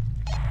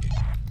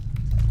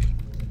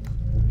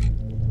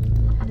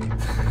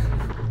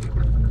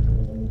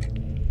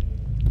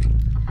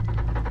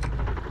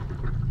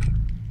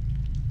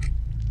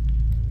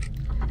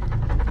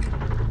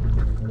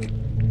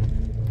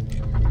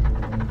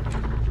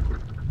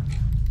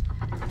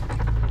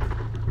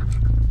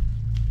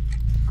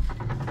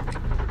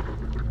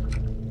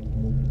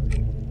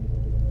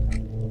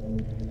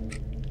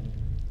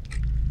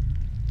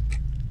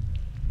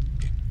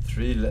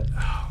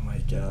 Oh my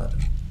god.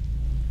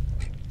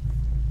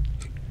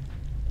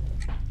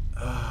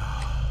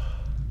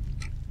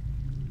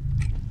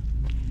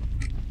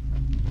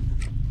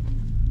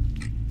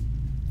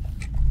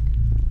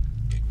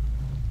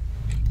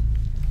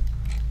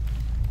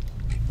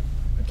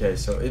 Okay,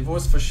 so it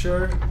was for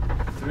sure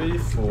 3,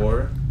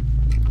 4.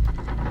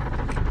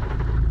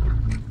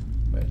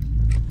 Wait.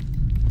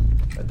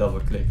 I double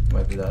clicked,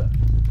 might be that.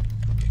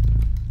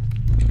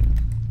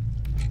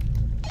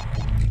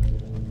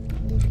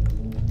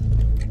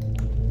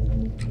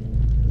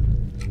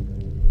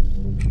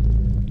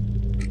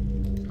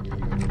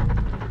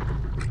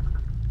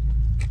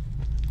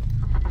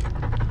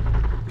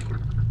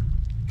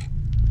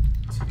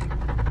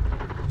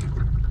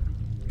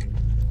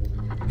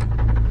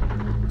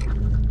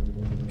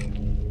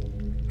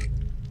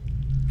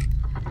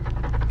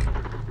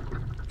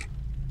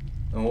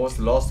 And what was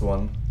the last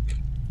one?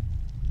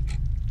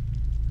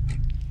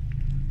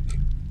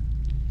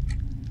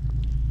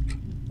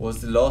 What was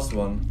the last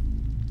one?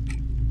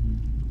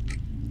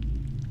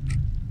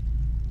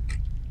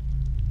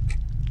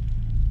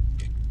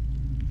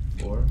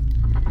 Four?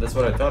 That's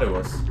what I thought it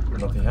was, but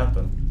nothing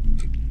happened.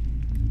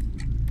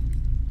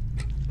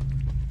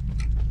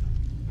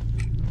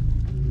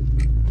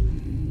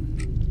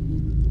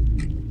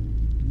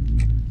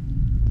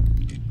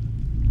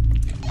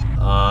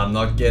 I'm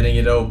not getting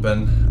it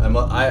open.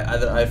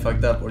 Either I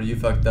fucked up or you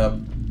fucked up.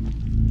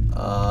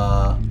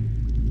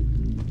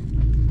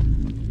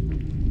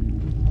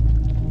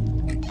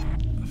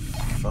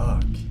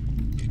 Fuck.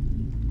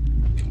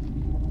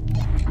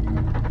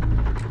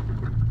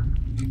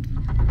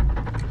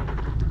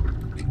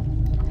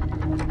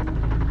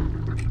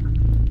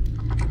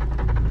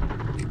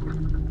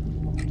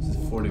 This is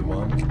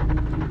 41.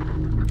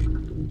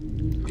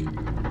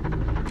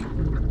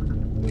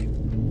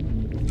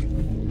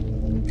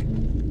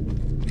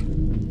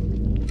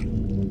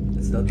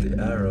 Not the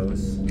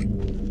arrows.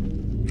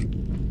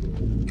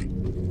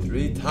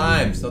 3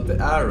 times, not the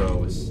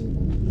arrows.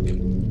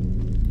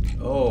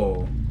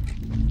 Oh.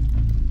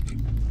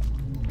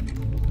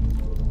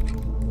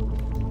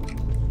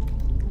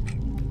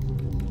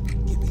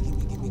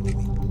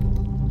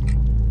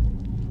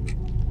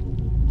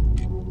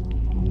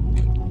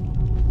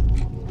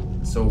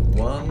 So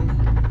 1,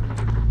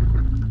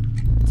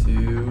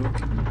 2,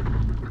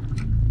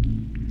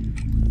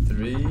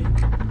 3.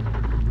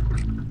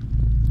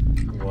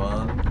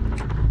 1,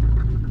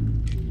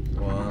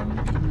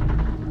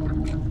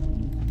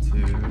 2.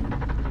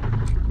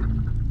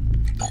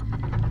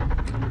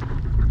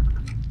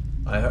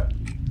 I heard.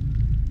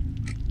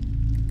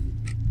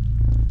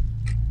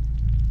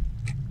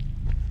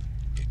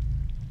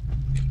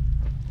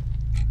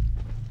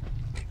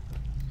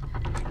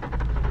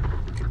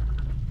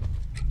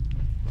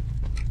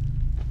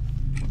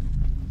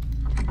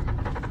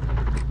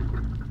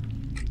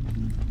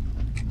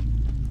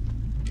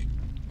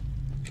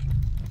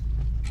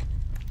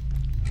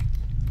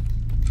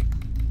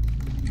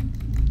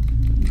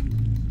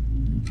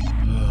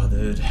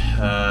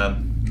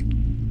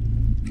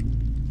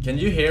 Can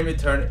you hear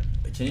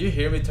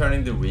me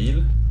turning the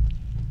wheel?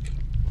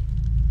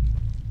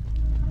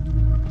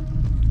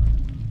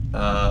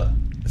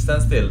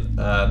 Stand still.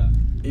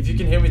 If you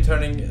can hear me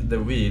turning the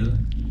wheel,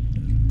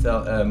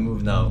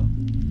 move now.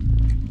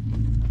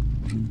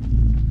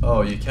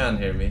 Oh, you can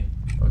hear me.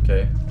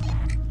 Okay.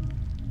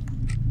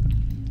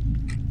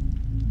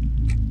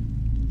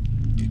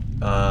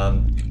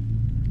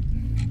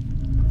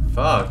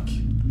 Fuck.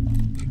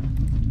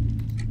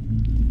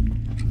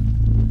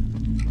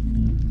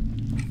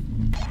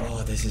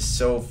 Oh, this is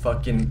so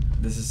fucking.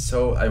 This is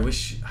so. I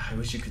wish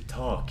you could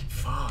talk.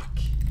 Fuck.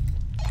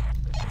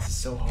 This is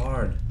so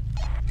hard.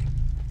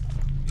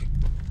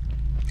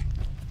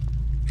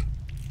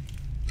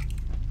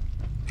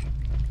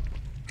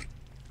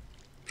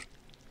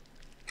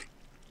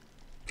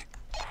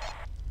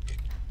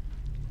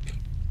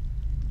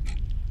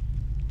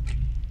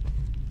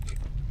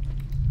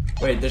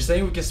 Wait, they're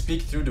saying we can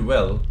speak through the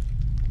well.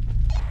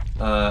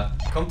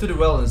 Come to the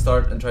well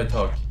and try to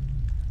talk.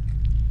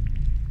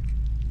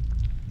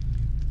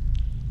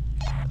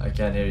 I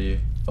can't hear you.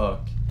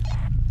 Fuck.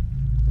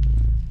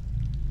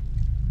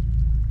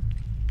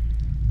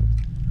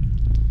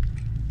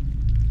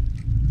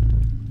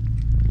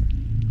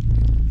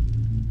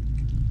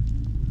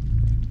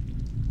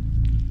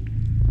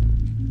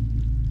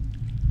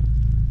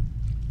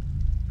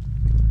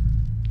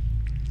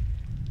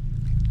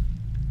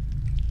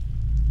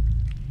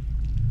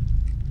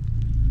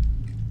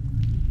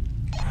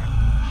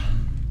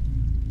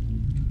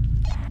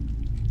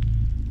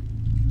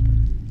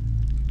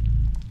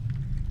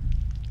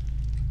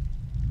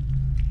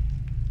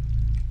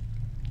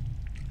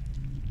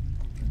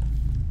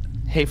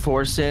 Hey,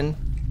 Forsen.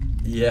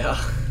 Yeah.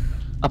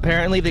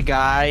 Apparently, the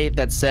guy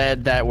that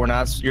said that you're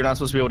not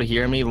supposed to be able to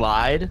hear me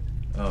lied.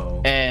 Oh.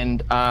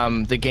 And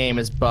the game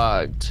is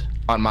bugged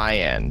on my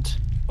end.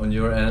 On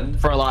your end?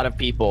 For a lot of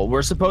people,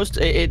 we're supposed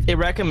to. It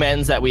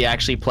recommends that we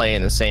actually play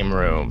in the same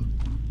room.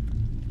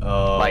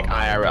 Oh. Like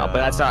IRL, but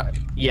that's not.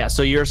 Yeah,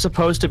 so you're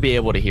supposed to be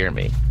able to hear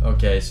me.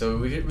 Okay, so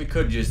we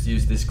could just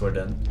use Discord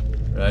then,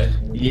 right?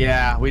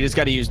 Yeah, we just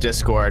got to use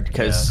Discord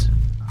because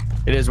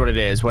it is what it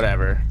is.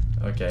 Whatever.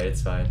 Okay,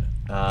 it's fine.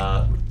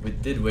 We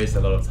did waste a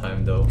lot of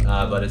time though,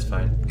 but it's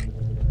fine.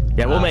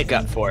 Yeah, we'll make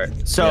up for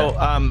it. So,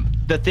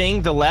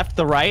 the left,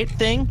 the right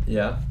thing.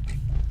 Yeah.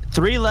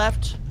 3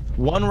 left,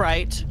 1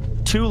 right,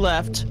 2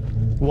 left,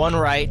 1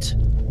 right,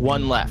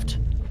 1 left.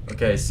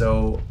 Okay,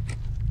 so,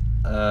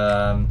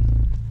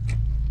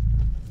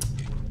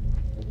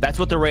 that's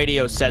what the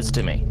radio says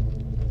to me.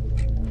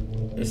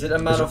 is it a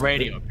There's matter a of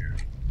radio.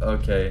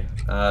 Okay,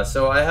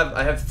 so I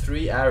have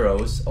 3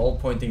 arrows all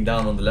pointing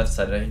down on the left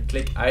side, and I can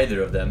click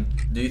either of them.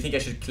 Do you think I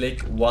should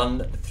click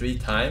 1 3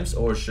 times,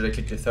 or should I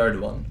click the third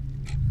one?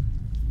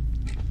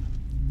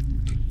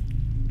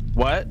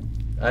 What?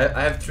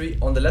 I have 3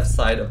 on the left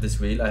side of this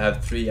wheel. I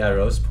have 3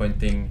 arrows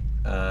pointing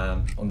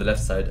on the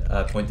left side,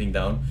 pointing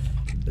down.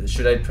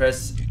 Should I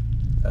press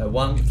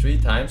 1 3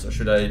 times, or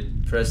should I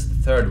press the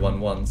third one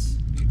once?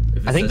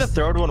 If it I think says- the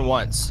third one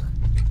once.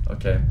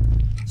 Okay,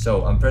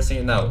 so I'm pressing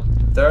it now.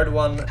 Third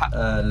one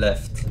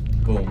left.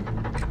 Boom.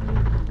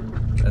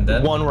 And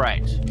then 1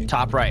 right,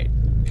 top right.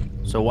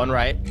 So 1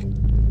 right,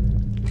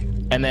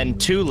 and then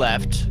 2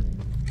 left,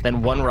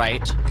 then 1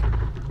 right,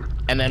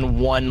 and then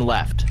 1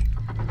 left.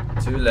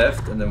 2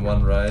 left, and then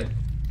 1 right,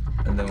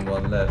 and then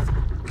 1 left.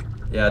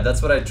 Yeah,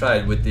 that's what I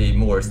tried with the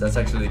Morse. That's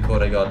actually the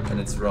code I got, and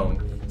it's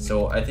wrong.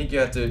 So I think you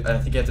have to. I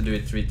think you have to do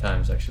it 3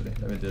 times actually.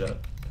 Let me do that.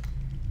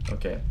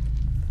 Okay.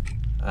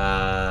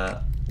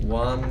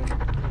 1,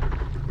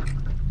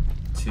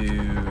 2,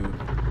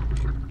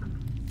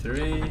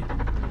 3,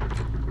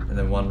 and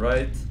then 1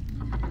 right,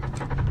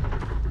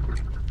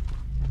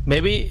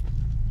 Maybe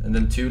and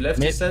then 2 left.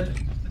 You said.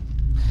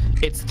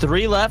 it's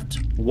 3 left,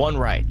 1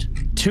 right,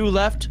 2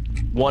 left,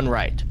 1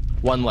 right,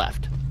 1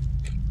 left.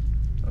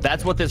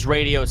 That's what this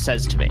radio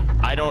says to me.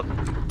 I don't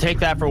take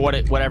that for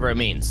whatever it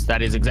means.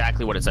 That is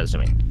exactly what it says to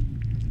me.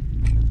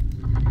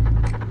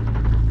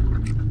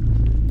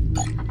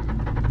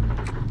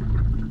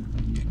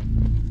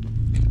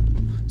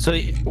 So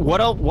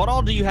what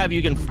all do you have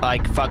you can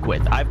like fuck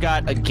with? I've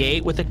got a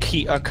gate with a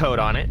code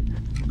on it,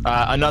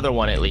 another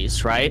one at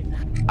least, right?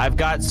 I've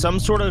got some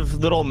sort of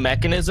little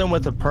mechanism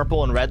with a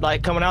purple and red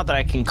light coming out that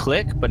I can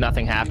click, but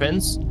nothing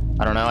happens.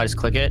 I don't know. I just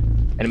click it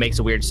and it makes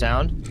a weird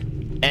sound.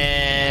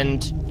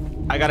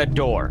 And I got a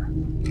door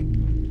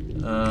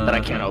that I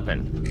can't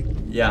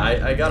open. Yeah,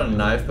 I got a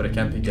knife, but I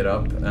can't pick it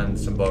up, and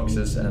some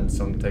boxes and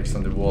some text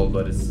on the wall,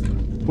 but it's.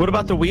 What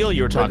about the wheel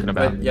you were talking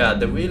about? But yeah,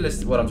 the wheel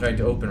is what I'm trying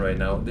to open right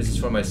now. This is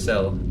for my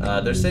cell.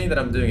 They're saying that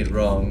I'm doing it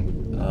wrong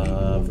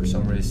for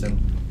some reason.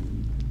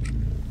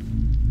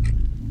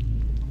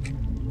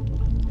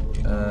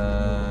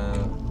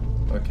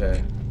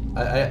 Okay.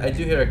 I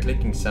do hear a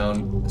clicking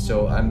sound,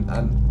 so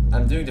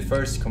I'm doing the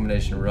first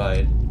combination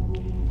right.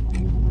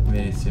 Let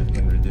me see if we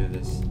can redo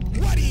this.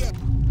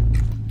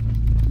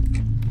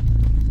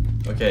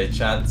 Okay,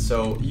 chat.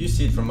 So you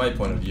see it from my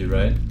point of view,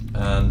 right?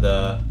 And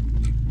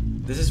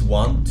this is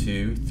 1,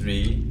 2,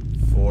 3,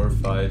 4,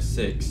 5,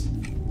 6.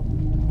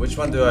 Which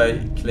one do I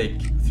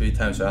click 3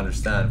 times to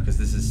understand? Because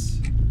this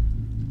is.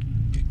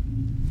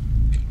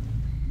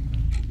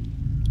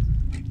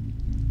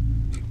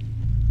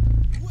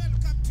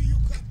 Welcome to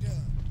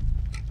Uganda.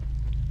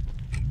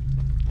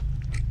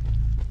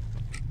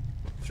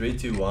 3,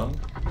 2, 1.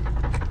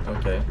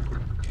 Okay.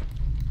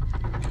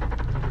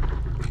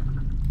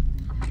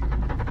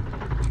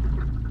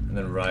 And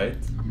then right.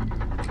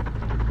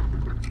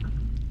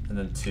 And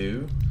then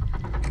 2.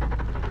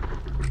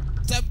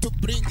 Time to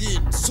bring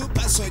in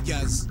super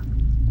soldiers.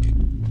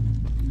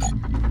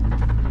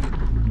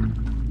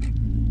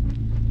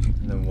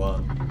 And then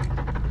 1.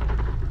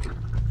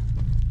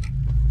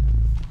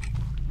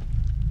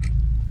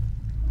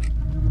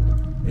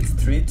 It's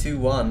 3, 2,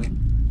 1.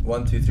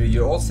 1, 2, 3.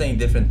 You're all saying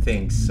different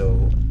things,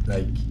 so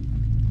like.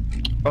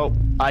 Oh,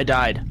 I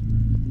died.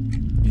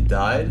 You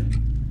died?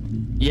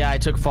 Yeah, I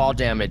took fall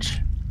damage.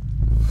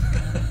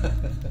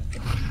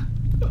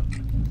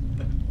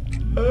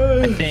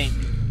 I think.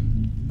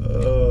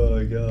 Oh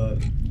my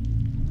god.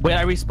 Wait,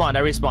 I respawned.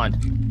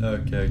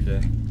 Okay,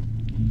 okay.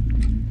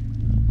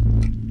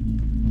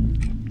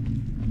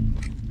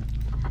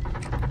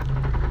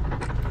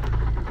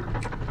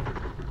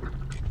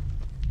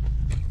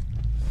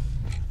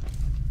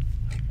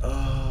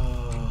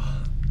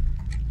 Oh.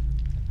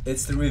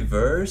 It's the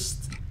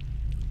reversed.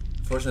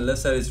 Forsen left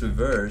side is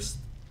reversed.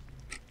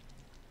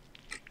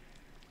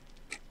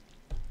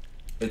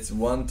 It's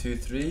 1, 2,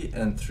 3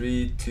 and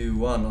 3, 2,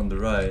 1 on the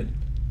right.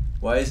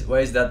 Why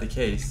is that the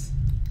case?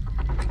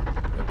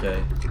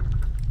 Okay.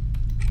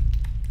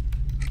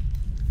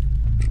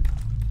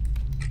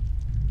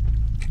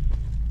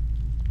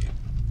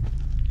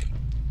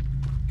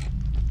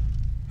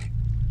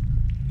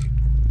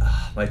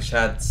 My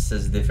chat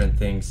says different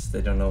things.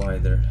 They don't know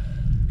either.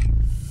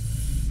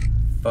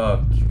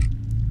 Fuck.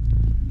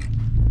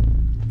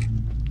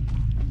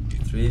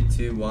 3,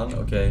 2, 1.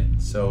 Okay,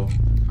 so.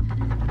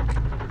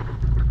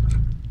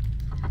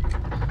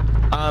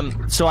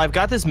 So I've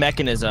got this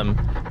mechanism.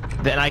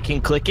 Then I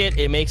can click it.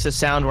 It makes a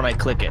sound when I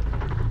click it.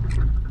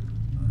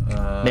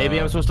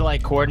 Maybe I'm supposed to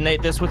like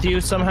coordinate this with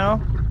you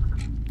somehow.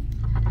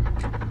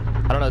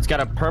 I don't know. It's got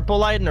a purple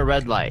light and a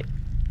red light.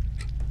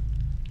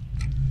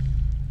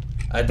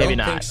 I don't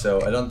think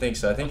so. I don't think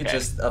so. I think it's Okay.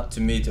 just up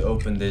to me to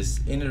open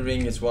this. Inner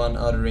ring is 1,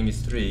 outer ring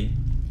is 3.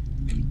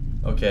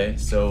 Okay,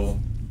 so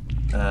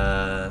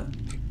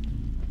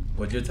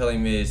what you're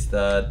telling me is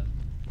that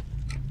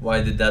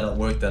why did that not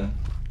work then?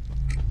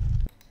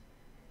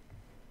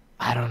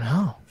 I don't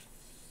know.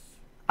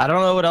 I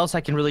don't know what else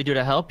I can really do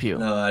to help you.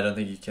 No, I don't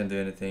think you can do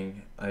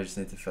anything. I just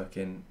need to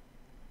fucking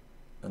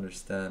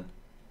understand.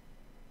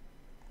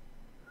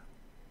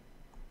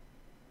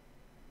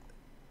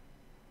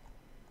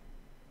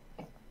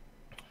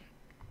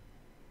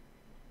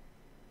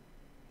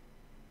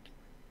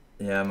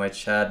 Yeah, my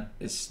chat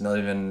is not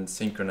even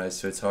synchronized,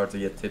 so it's hard to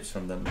get tips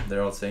from them.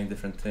 They're all saying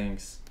different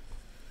things.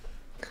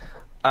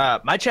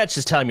 My chat's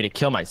just telling me to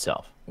kill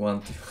myself.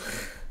 1, 2,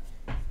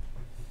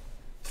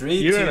 3,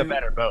 You're 2, in a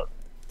better boat.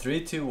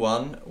 3, 2,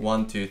 1,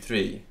 1, 2,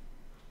 3.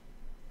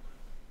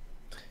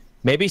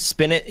 Maybe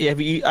spin it.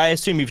 I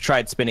assume you've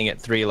tried spinning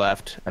it 3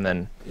 left, and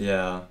then.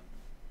 Yeah.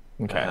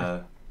 Okay.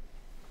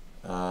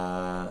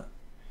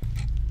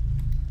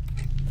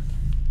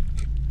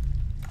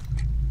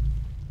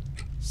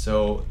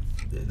 So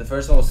the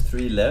first one was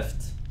 3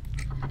 left,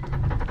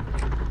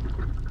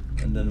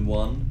 and then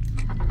 1,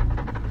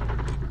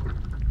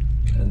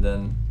 and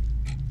then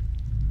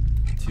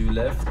 2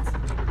 left,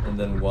 and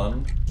then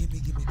 1,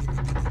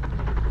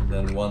 and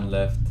then 1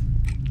 left.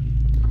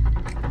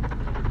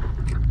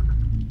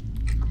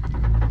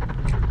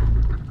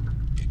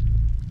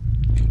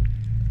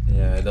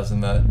 Yeah, it doesn't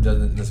matter.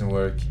 Doesn't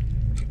work.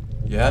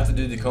 You have to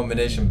do the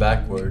combination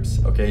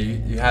backwards. Okay,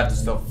 you have to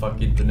stop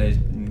fucking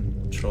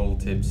donating troll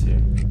tips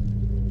here.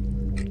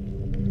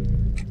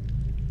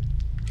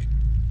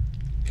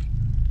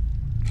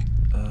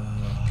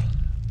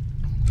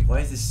 Why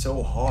is this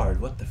so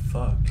hard? What the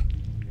fuck?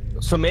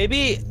 So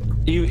maybe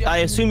I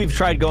assume you've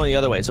tried going the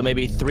other way. So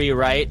maybe 3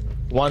 right,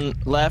 1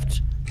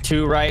 left,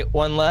 2 right,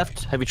 1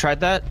 left. Have you tried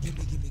that?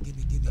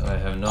 I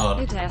have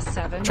not. It has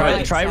 7 Try-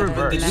 right, try 7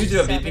 reverse. Did you left, do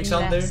a 7 beeping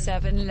sound left, there?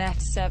 7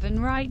 left,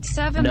 7 right,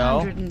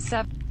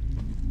 707.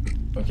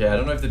 Okay, I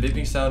don't know if the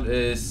beeping sound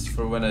is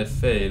for when I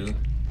fail,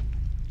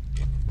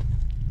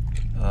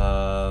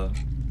 or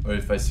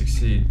if I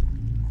succeed.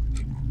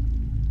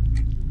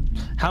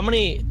 How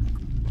many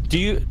do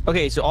you?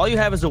 Okay, so all you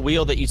have is a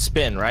wheel that you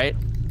spin, right?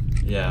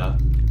 Yeah.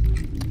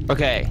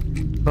 Okay,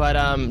 but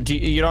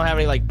you don't have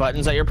any like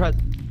buttons that you're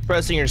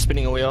pressing? You're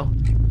spinning a wheel.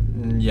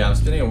 Yeah, I'm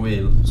spinning a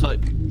wheel. So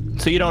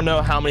you don't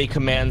know how many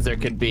commands there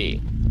could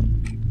be.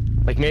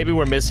 Like maybe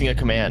we're missing a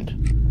command.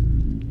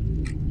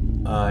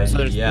 So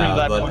there's 3 Yeah,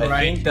 left, but 1 I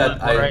right, think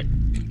that 1 right.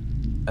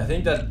 I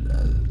think that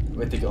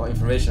with the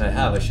information I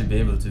have, I should be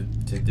able to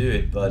do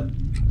it. But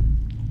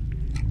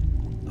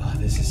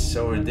this is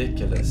so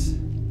ridiculous.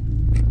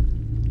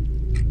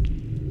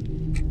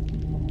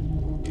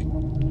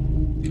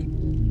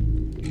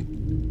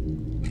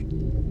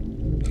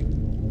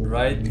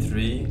 Right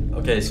 3.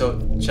 Okay, so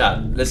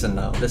chat, listen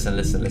now. Listen.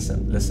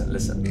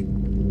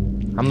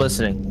 I'm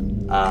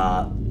listening.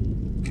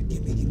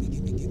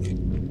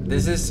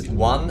 This is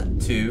 1,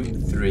 2,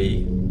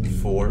 3,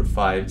 4,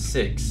 5,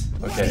 6.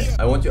 Okay,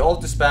 I want you all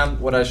to spam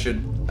what I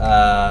should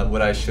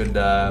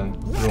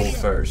roll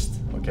first.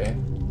 Okay.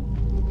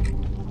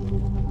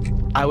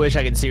 I wish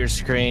I could see your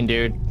screen,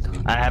 dude.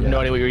 I have no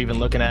idea what you're even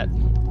looking at.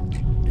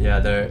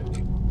 Yeah, they're.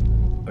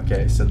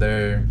 Okay, so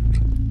they're.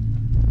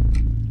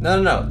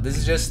 No. This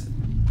is just.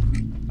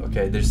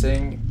 Okay, they're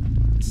saying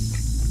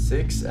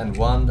 6 and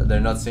 1.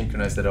 They're not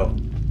synchronized at all.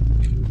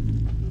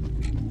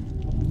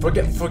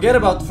 Forget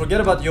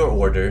about your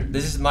order.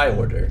 This is my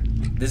order.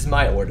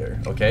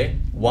 Okay.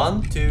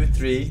 1, 2,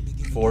 3,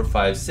 4,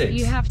 5, 6.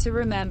 You have to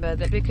remember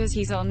that because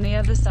he's on the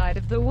other side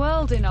of the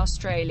world in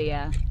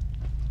Australia,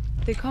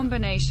 the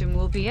combination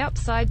will be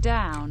upside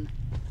down.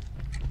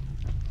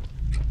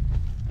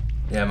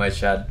 Yeah, my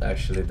chat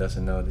actually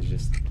doesn't know. They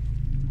just.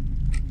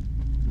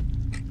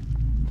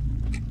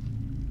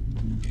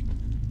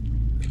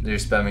 They're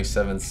spamming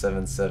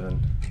 777.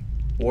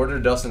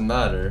 Order doesn't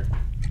matter.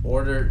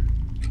 Order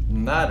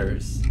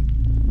matters.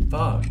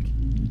 Fuck.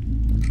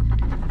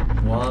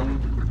 1,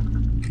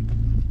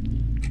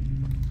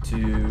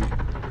 2,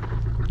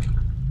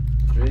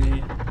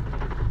 3,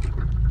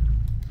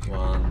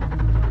 1.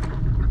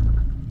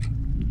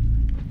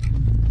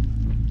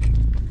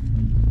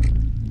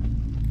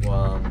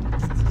 1,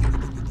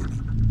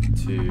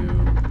 2,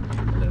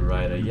 and then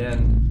right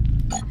again.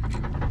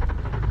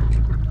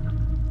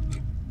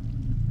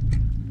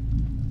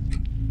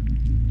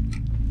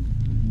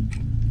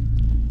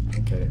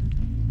 Okay.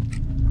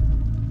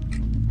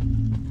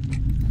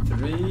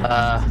 3.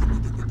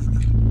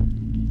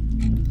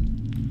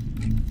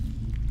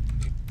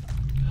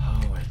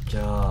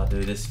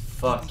 dude, this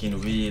fucking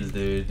wheel,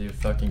 dude. You're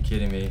fucking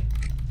kidding me.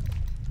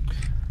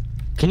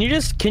 Can you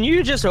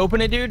just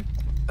open it, dude?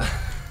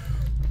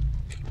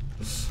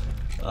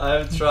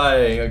 I'm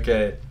trying,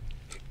 okay.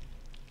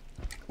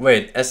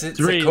 Wait, as it's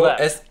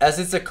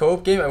a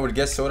co-op game, I would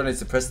guess Soda needs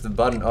to press the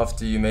button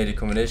after you made a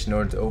combination in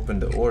order to open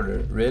the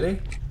order.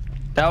 Really?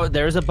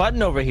 There's a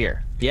button over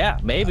here. Yeah,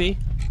 maybe.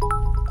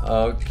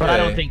 Okay. But I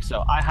don't think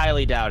so. I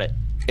highly doubt it.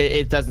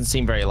 It doesn't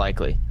seem very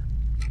likely.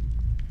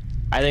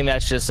 I think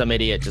that's just some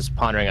idiot just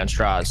pondering on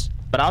straws.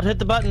 But I'll hit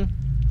the button.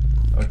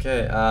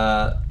 Okay,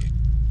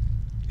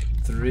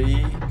 3,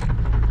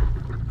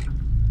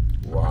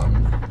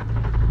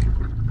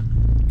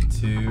 1,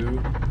 2,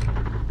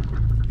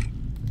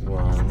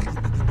 1,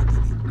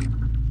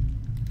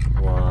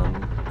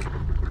 1.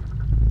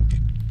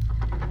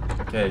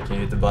 Okay, can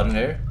you hit the button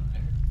here?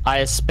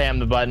 I spam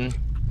the button.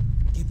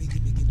 Gimme.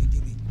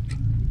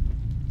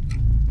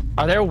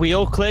 Are there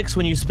wheel clicks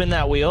when you spin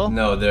that wheel?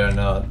 No, they're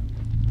not.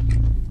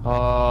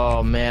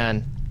 Oh,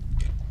 man.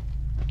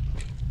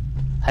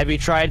 Have you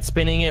tried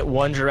spinning it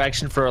one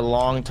direction for a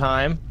long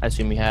time? I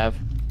assume you have.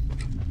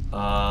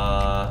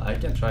 I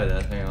can try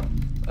that. Hang on.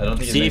 I don't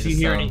think it See makes if you a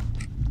hear sound.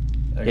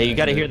 any. Yeah, you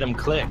gotta hear them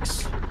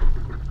clicks.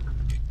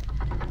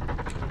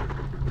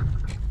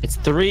 It's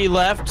 3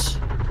 left,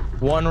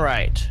 1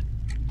 right.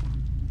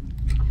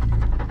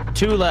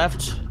 2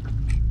 left,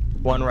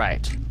 1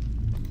 right.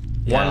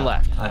 Yeah, 1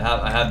 left. I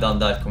have done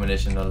that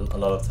combination a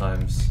lot of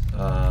times.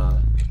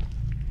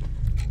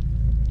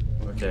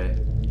 Okay.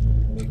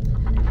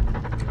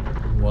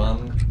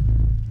 1,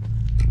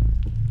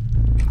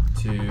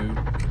 2,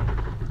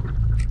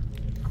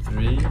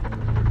 3.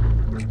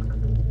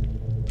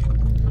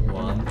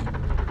 1,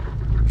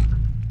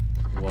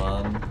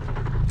 1,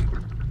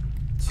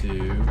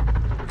 2,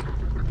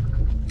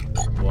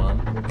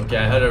 1. Okay,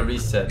 I had a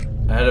reset.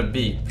 I had a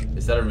beep.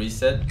 Is that a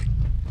reset?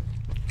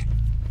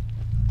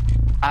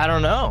 I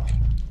don't know.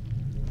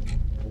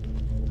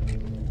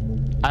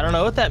 I don't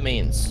know what that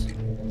means.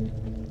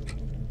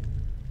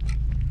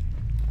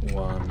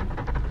 1.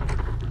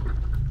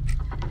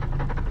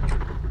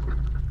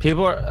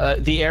 People are,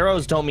 the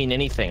arrows don't mean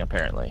anything,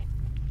 apparently.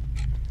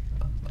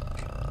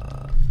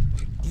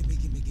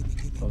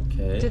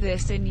 Okay. To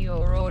this in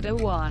your order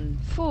 1,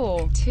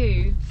 4,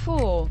 2,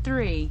 4,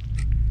 3.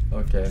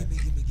 Okay.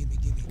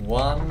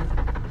 1,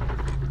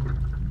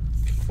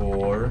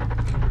 4,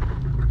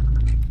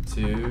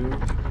 2,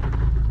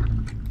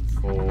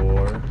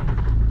 4,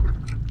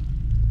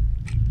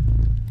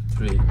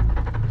 3.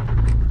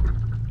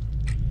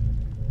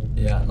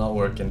 Yeah, not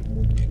working.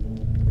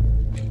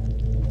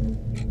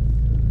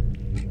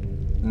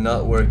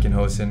 Not working,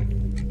 Hosen.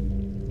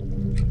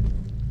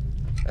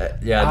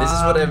 Yeah, this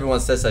is what everyone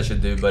says I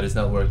should do, but it's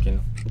not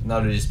working. Now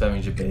they're just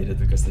spamming debated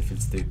because they feel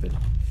stupid.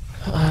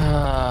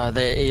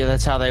 Yeah,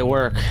 that's how they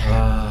work.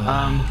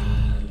 I'll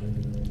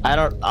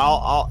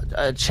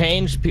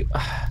change.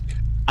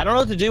 I don't know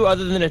what to do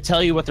other than to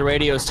tell you what the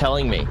radio is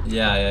telling me.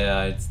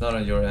 Yeah. It's not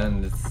on your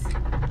end. It's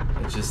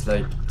just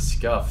like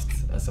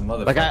scuffed as a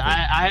motherfucker. Like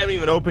I haven't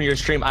even opened your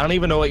stream. I don't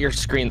even know what your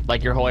screen,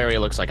 like your whole area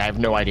looks like. I have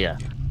no idea.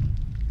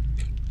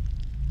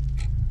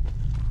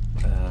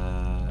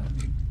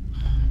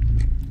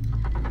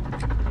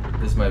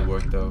 This might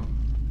work though.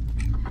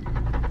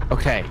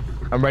 Okay,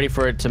 I'm ready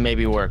for it to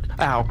maybe work.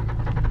 Ow.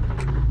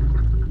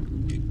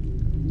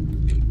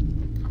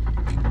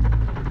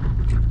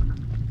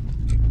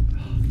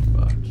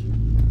 Fuck.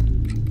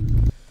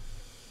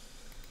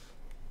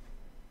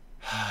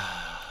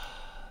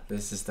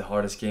 This is the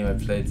hardest game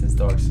I've played since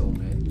Dark Souls,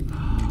 man.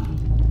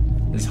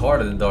 It's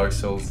harder than Dark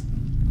Souls.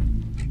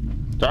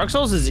 Dark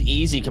Souls is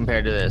easy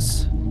compared to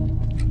this.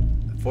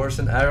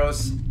 Forsen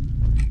arrows.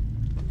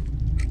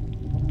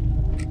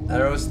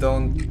 Arrows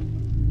don't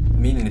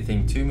mean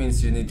anything. 2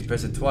 means you need to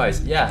press it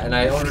twice. Yeah, and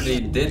I already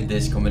did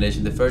this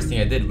combination. The first thing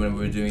I did when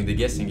we were doing the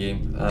guessing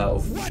game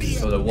of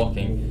Soda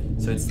walking.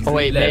 So it's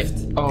 3 left.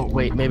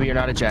 Wait, maybe you're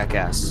not a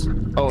jackass.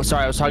 Oh,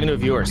 sorry, I was talking to a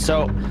viewer.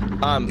 So,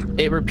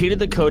 it repeated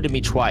the code to me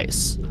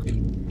twice.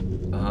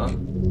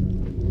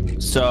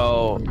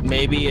 So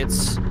maybe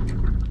it's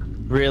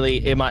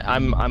really I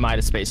might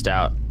have spaced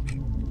out.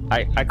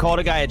 I called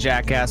a guy a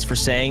jackass for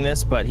saying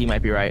this, but he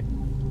might be right.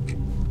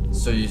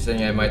 So you're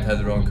saying I might have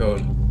the wrong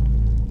code?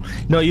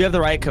 No, you have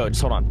the right code.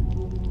 Just hold on.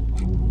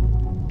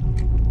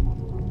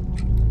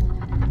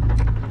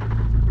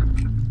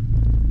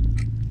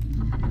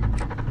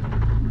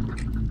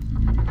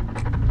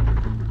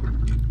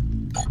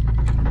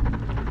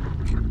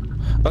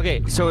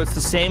 Okay, so it's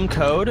the same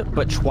code,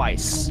 but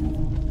twice.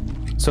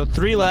 So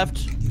 3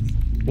 left,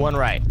 1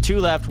 right. 2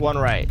 left, 1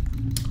 right.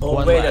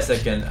 Oh, wait a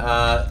second.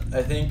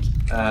 I think.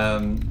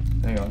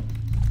 Hang on.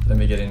 Let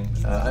me get in.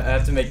 I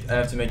have to make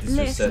this Listen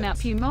reset.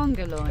 up, you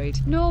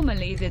mongoloid.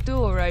 Normally the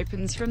door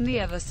opens from the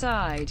other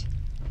side.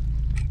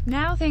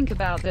 Now think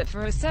about that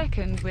for a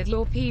second with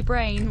your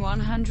P-brain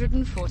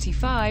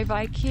 145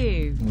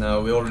 IQ.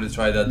 No, we already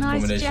tried that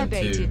Nice combination too.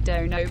 jab-baited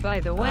dono, by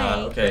the way.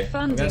 Okay, for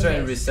I'm funding gonna try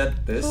and this.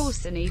 reset this.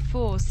 Forsen.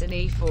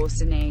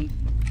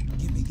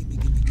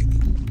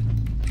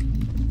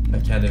 I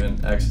can't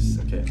even access.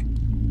 Okay.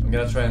 I'm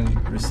gonna try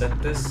and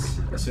reset this.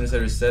 As soon as I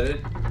reset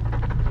it.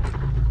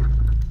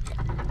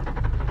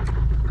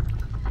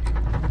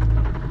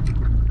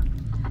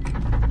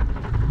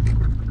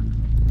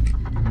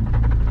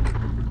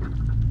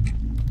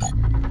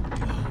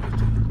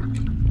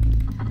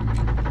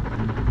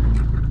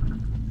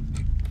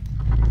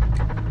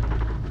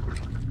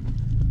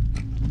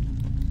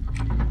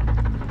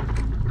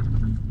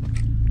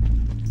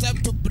 Time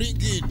to bring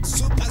in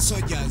super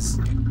soldiers.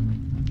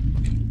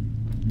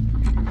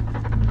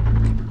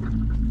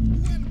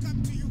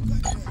 Welcome to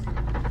Uganda.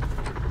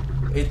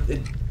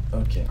 It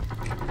okay.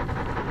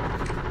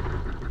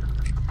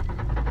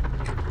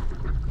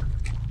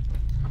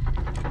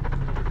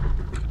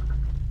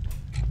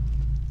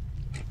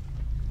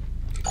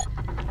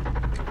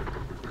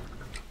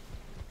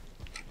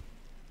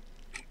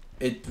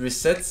 It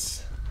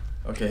resets.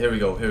 Okay, here we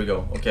go. Here we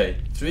go. Okay,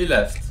 3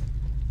 left.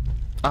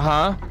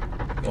 Uh-huh.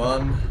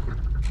 1,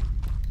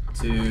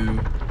 2,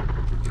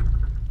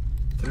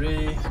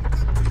 3,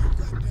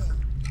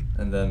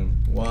 and then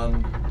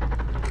 1.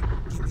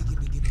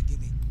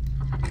 Gimme.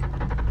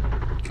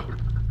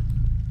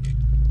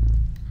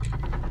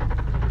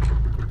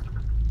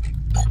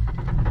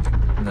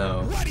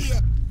 No,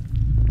 Warrior.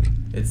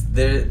 it's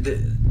there.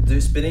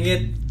 The spinning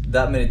it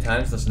that many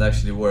times doesn't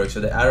actually work. So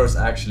the arrows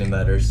actually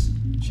matters.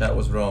 Chat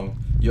was wrong.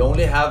 You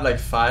only have like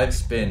 5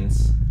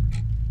 spins.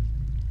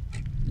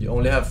 You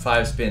only have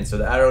 5 spins, so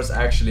the arrows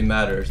actually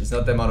matters. It's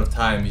not the amount of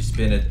time you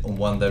spin it on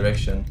one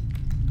direction.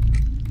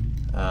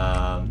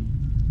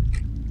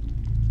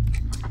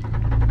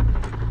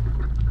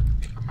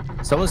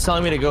 Someone's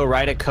telling me to go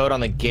write a code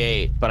on the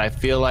gate, but I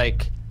feel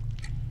like...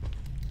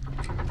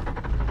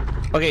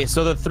 Okay,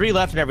 so the 3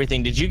 left and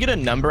everything, did you get a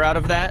number out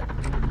of that?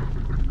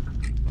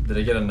 Did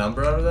I get a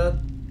number out of that?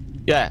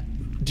 Yeah.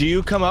 Do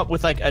you come up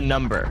with like a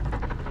number?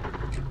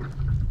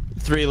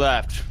 3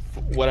 left,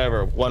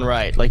 whatever, 1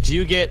 right. Like, do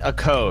you get a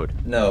code?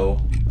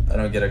 No, I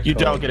don't get a code. You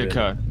don't get a really.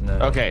 code? No.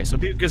 Okay, so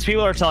because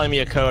people are telling me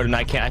a code and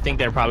I think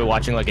they're probably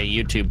watching like a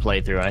YouTube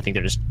playthrough and I think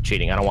they're just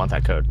cheating. I don't want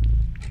that code.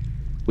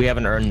 We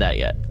haven't earned that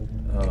yet.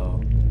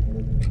 Oh.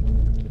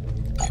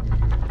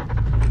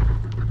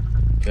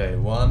 Okay,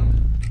 1.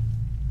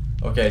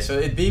 Okay, so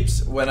it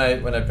beeps when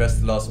I press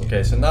the last.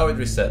 Okay, so now it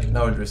reset.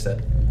 Now it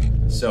reset.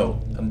 So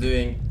I'm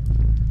doing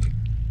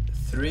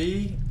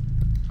 3.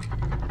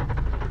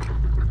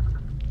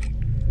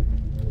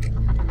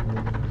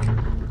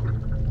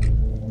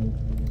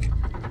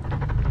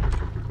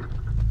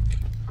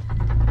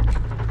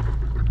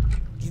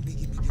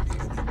 Gimme.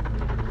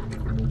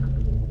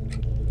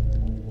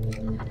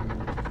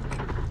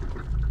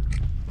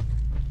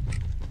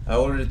 I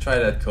already tried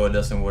that code,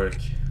 doesn't work.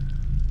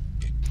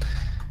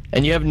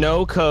 And you have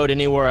no code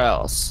anywhere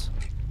else?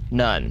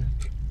 None.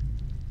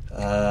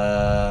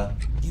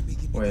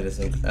 Wait a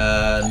sec.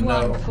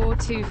 No.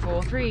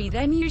 14243.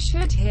 Then you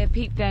should hear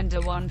Pete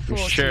Bender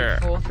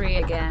 14243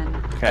 again.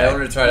 I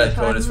already tried that If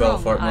code I'm as well,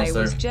 wrong, Fort I Monster.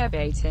 was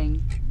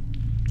debating.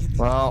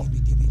 Well,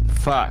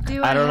 fuck.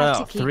 Do I don't have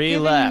know. to keep 3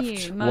 giving left,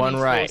 you money 1 for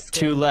right,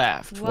 skill? 2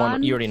 left,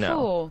 1. You already know.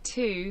 4,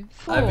 2,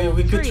 4, I mean,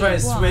 we could 3, try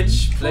and 1,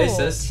 switch 4,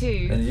 places,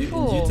 2, and you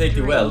 4, take the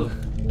 3. well,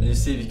 and you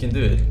see if you can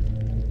do it.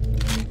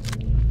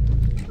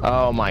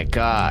 Oh my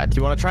god. Do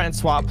you want to try and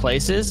swap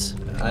places?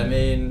 I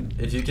mean,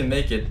 if you can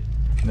make it,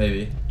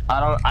 maybe.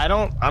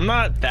 I'm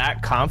not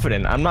that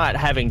confident. I'm not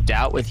having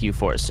doubt with you,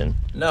 Forsen.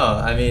 No,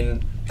 I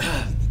mean,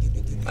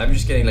 I'm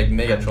just getting like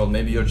mega trolled.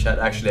 Maybe your chat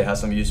actually has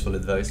some useful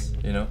advice,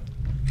 you know?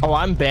 Oh,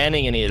 I'm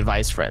banning any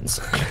advice, friends.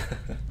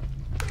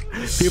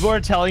 People are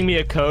telling me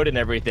a code and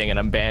everything, and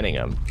I'm banning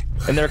them.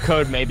 And their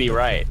code may be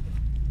right.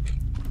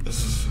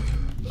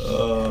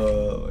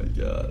 Oh my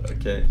god,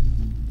 okay.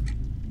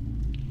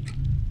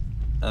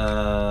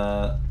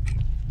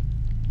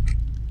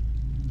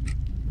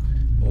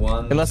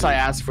 One. Unless I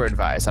ask for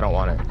advice, I don't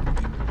want it.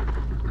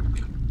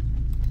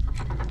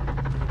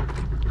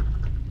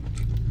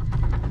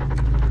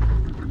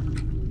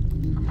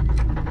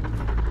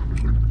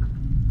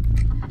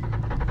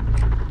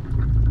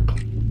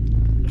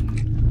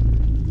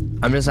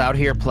 I'm just out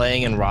here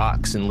playing in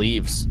rocks and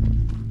leaves.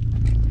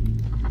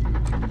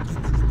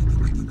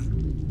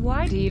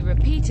 Why do you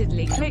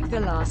repeatedly click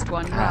the last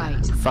one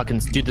right? Fucking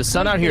dude, the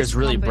sun out here is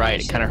really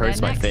bright. It kind of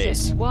hurts my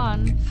face.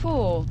 1,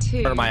 4,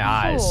 2, Or my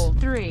eyes. 4,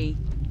 3.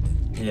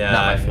 Yeah.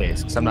 Not my face,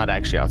 because I'm not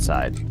actually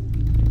outside.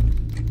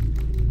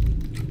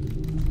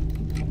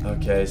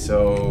 Okay,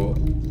 so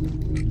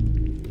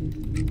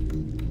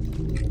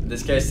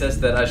this guy says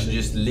that I should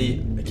just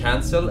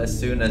cancel as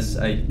soon as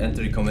I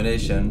enter the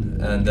combination,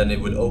 and then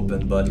it will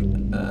open. But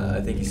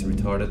I think he's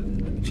retarded.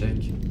 Let me check.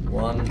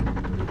 1,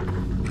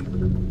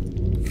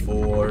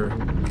 4,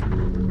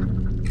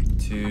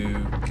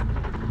 2,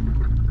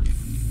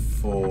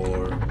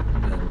 4,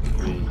 and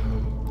 3.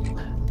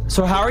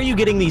 So how are you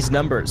getting these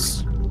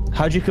numbers?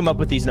 How'd you come up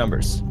with these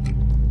numbers?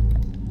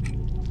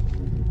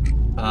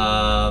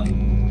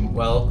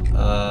 Well,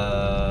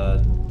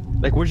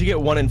 Like, where'd you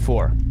get 1 and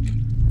 4?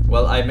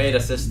 well, I made a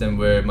system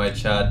where my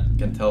chat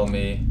can tell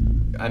me.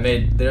 I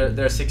made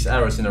there are 6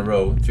 arrows in a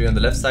row, 3 on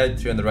the left side,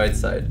 3 on the right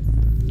side.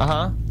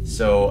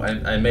 So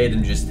I made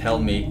them just tell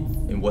me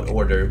in what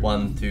order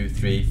 1, 2,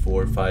 3,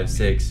 4, 5,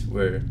 6.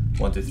 Where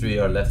 1, 2, 3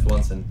 are left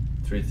ones and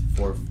 3,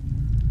 4,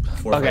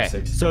 4, Okay, 5,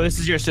 6. so this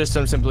is your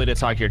system simply to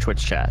talk to your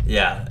Twitch chat.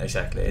 Yeah,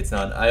 exactly. It's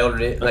not. I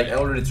already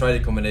tried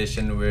the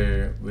combination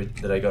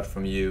that I got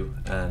from you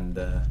and.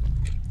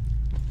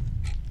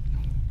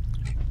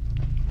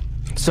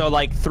 So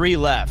like 3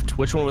 left.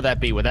 Which one would that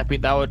be? Would that be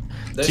that would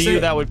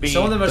that would be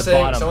some of them are the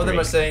saying bottom some of them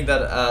three. are saying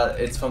that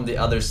it's from the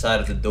other side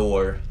of the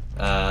door.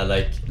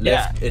 Like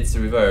left, Yeah. it's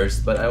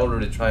reversed, but I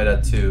already tried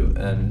that too,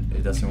 and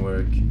it doesn't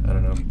work. I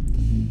don't know.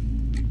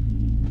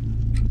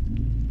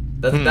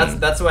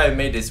 That's why I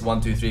made this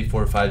 1, 2, 3,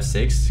 4, 5,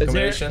 6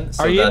 combination.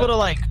 So are you that able to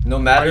like? No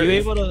matter. Are you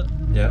if, able to?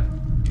 Yeah.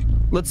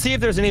 Let's see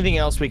if there's anything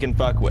else we can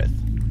fuck with.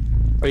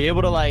 Are you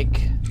able to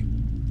like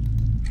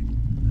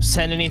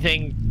send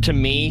anything to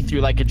me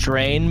through like a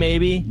drain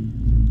maybe?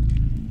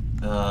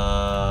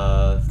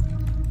 I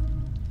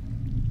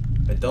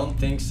don't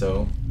think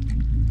so.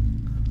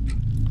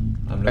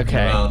 I'm looking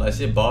around. I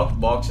see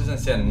boxes and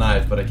see a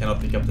knife, but I cannot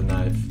pick up the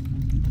knife.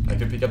 I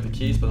can pick up the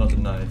keys, but not the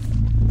knife.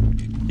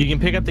 You can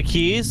pick up the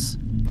keys?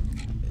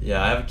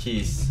 Yeah, I have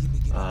keys.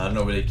 I don't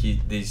know where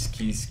these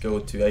keys go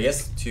to. I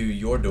guess to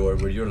your door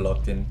where you're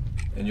locked in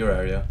your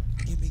area.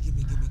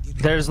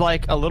 There's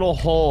like a little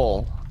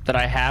hole that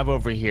I have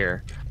over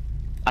here.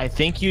 I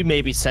think you'd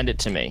maybe send it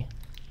to me.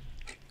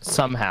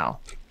 Somehow.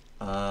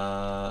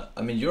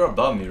 I mean, you're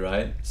above me,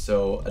 right?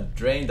 So a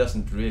drain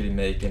doesn't really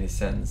make any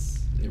sense.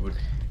 It would...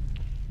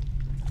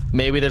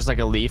 Maybe there's like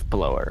a leaf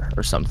blower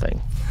or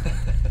something.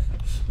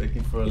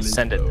 Looking for a leaf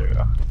Send it blower.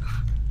 through.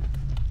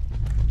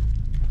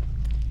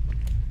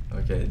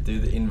 Okay, do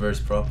the inverse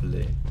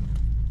properly.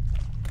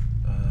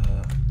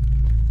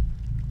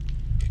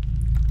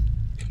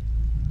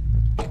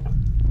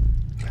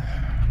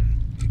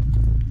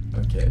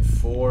 Okay,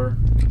 4,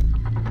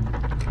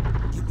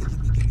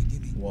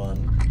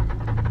 1,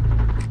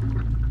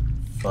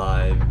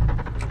 5,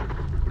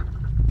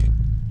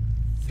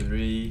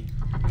 3.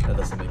 That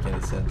doesn't make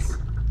any sense.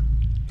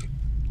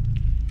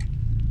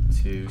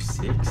 2,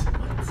 6.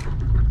 What?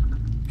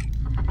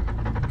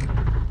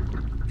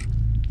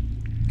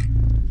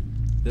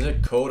 There's a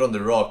code on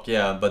the rock,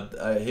 yeah, but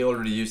he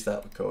already used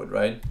that code,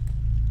 right?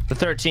 The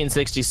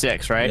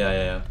 1366, right?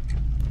 Yeah.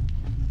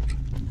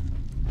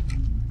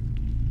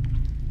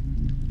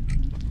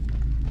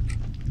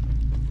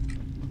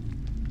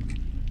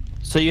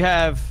 So you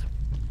have...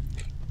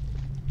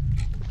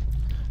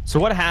 So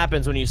what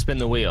happens when you spin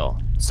the wheel?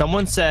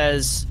 Someone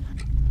says,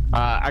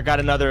 I got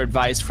another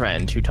advice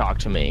friend who talked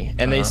to me,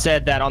 and they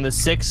said that on the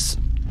 6,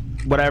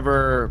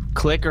 whatever,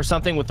 click or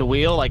something with the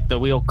wheel, like the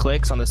wheel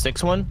clicks on the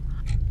 6th one.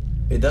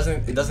 It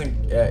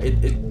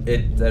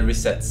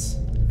resets.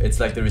 It's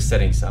like the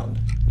resetting sound.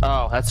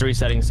 Oh, that's the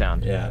resetting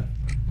sound. Yeah.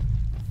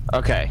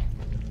 Okay.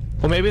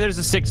 Well, maybe there's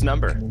a 6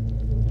 number,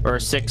 or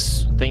a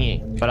 6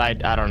 thingy, but I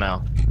don't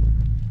know.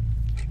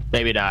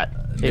 Maybe not.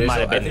 It might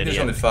have been. I think there's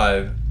only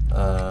 5.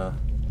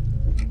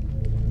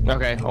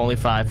 Okay, only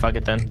 5. Fuck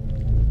it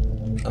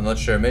then. I'm not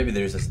sure. Maybe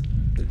there's a.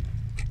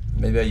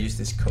 Maybe I use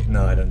this code.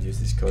 No, I don't use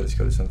this code. This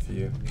code is not for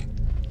you.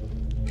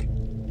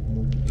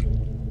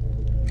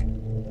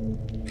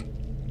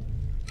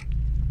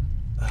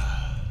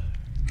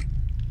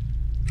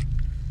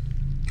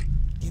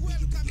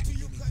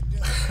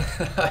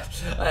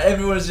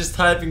 Everyone's just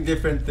typing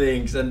different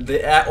things, and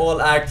they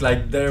all act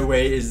like their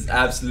way is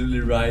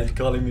absolutely right,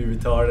 calling me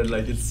retarded.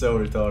 Like it's so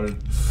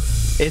retarded.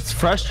 It's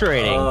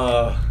frustrating.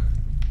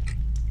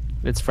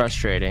 It's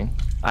frustrating.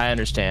 I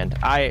understand.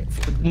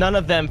 None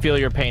of them feel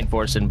your pain,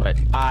 Forsen, but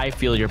I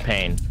feel your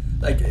pain.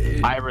 Like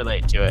I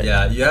relate to it.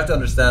 Yeah, you have to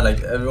understand.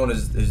 Like everyone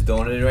is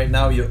donating right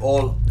now. You're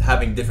all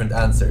having different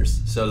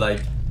answers. So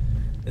like,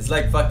 it's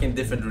like fucking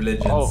different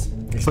religions. Oh,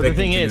 but the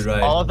thing is,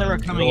 all of them are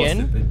coming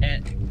in,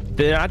 and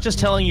they're not just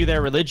telling you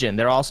their religion.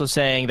 They're also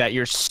saying that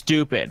you're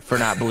stupid for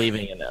not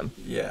believing in them.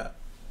 Yeah.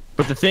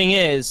 But the thing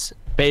is,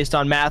 based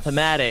on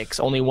mathematics,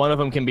 only one of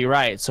them can be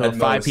right. So if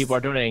 5 people are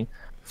donating,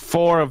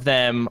 4 of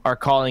them are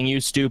calling you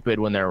stupid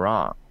when they're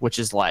wrong, which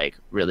is like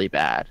really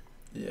bad.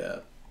 Yeah.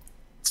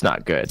 It's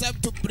not good.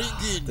 Time to bring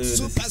in Dude,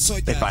 super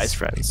soldiers. Advice,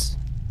 friends.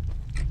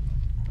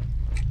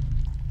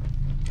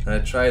 I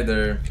tried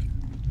their.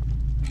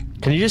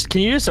 Can you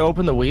just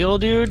open the wheel,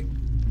 dude?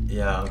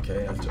 Yeah.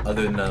 Okay. I'll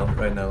do it now.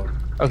 Right now.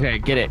 Okay,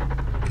 get it.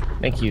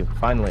 Thank you.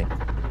 Finally.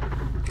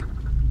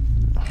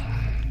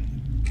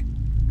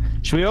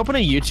 Should we open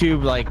a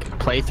YouTube like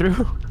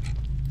playthrough?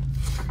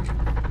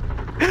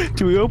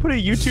 Do we open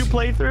a YouTube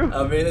playthrough?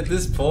 I mean, at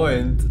this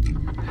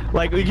point.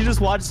 Like we can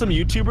just watch some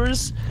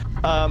YouTubers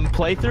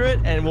play through it,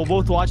 and we'll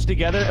both watch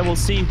together, and we'll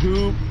see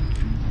who.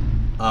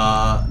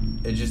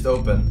 It just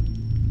opened.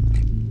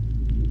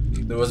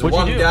 There was What'd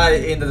you one do? guy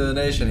in the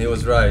donation. He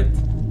was right.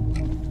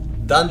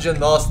 Dungeon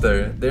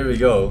Master. There we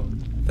go.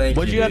 Thank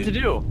What'd you. you have to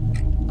do?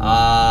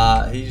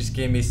 He just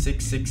gave me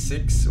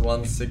 666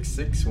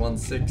 166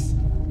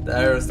 16. The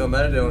arrows don't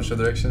matter. They don't show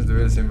directions. The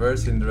wheel is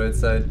inverse in the right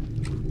side.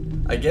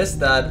 I guess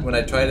that when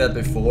I tried that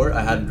before,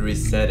 I had to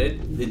reset it.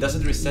 It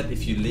doesn't reset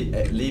if you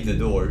leave the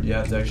door. You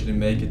have to actually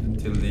make it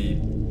until the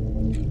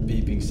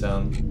beeping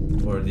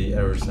sound or the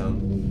error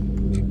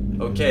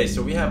sound. Okay,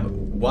 so we have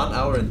 1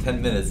 hour and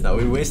 10 minutes now.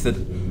 We wasted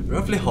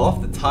roughly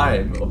half the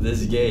time of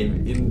this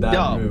game in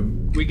that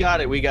room. We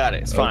got it.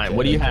 It's fine. Okay,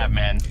 What do you have,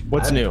 man?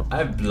 What's new? I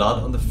have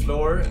blood on the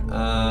floor.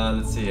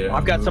 Let's see here.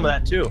 I've got some of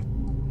that too.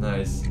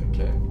 Nice.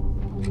 Okay.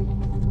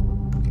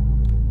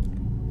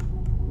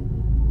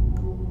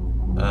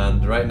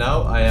 And right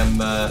now I am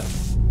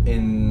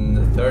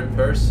in third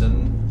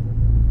person.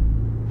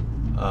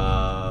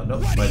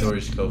 No, my door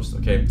is closed.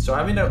 Okay, so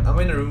I'm in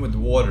a room with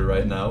water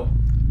right now,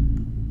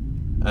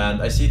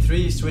 and I see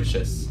 3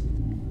 switches.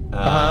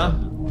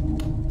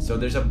 So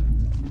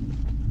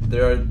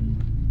there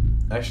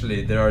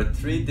are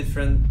 3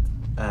 different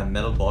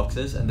metal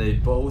boxes, and they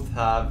both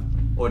have,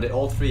 or they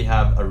all 3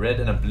 have a red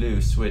and a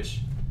blue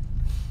switch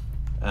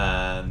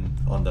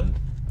on them.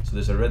 So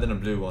there's a red and a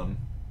blue one.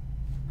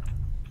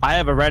 I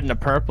have a red and a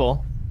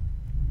purple.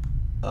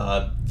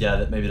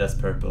 Yeah, maybe that's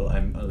purple.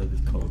 I'm a little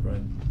bit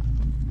colorblind.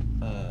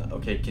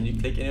 Okay, can you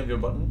click any of your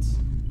buttons?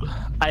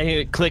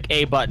 I click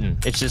a button.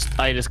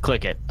 I just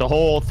click it. The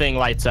whole thing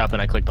lights up,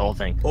 and I click the whole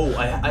thing. Oh,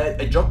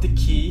 I dropped the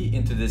key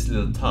into this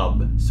little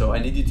tub, so I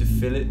need you to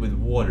fill it with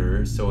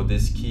water so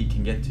this key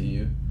can get to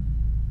you,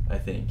 I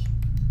think.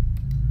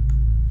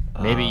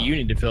 Maybe you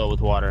need to fill it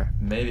with water.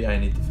 Maybe I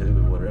need to fill it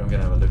with water. I'm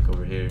gonna have a look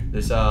over here.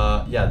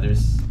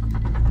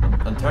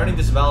 I'm turning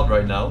this valve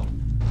right now.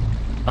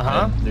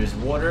 There's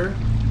water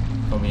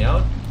coming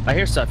out. I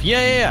hear stuff.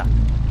 Yeah.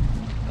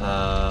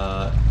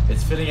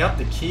 It's filling up.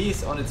 The key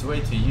is on its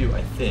way to you,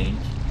 I think.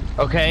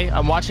 Okay,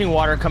 I'm watching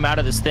water come out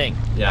of this thing.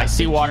 Yeah, I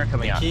see water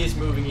coming out. The key is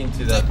moving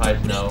into that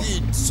pipe now.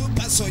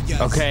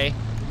 Okay.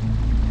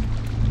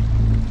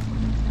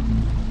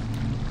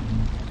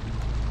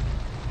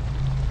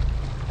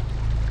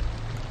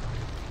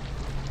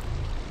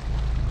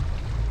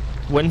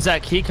 When's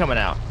that key coming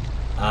out?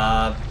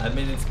 I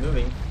mean, it's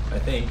moving, I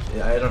think.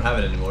 I don't have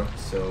it anymore,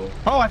 so...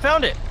 Oh, I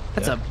found it!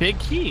 That's a big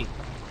key.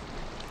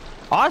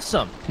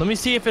 Awesome. Let me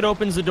see if it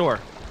opens the door.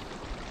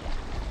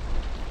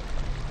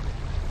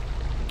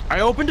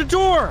 I opened a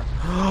door!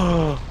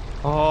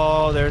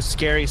 Oh, there's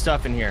scary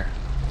stuff in here.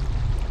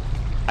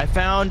 I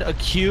found a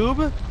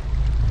cube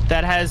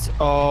that has...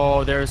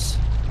 Oh, there's...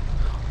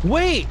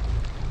 Wait!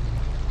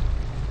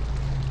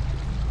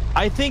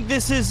 I think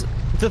this is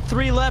the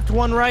 3 left,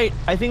 1 right.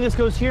 I think this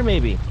goes here,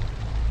 maybe.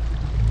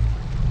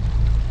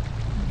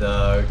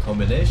 The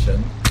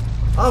combination?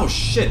 Oh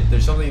shit,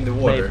 there's something in the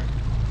water. Maybe.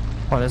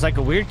 Oh, there's like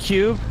a weird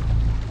cube.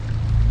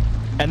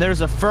 And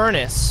there's a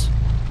furnace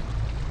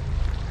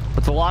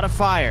with a lot of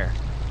fire.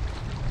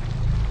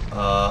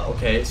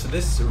 Okay, so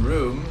this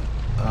room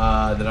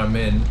that I'm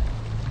in,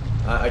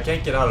 I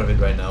can't get out of it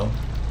right now.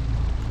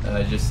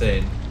 Just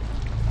saying.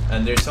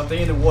 And there's something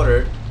in the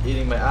water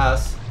eating my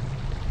ass.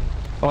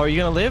 Oh, are you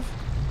gonna live?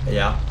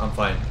 Yeah, I'm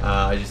fine.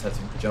 I just have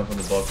to jump on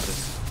the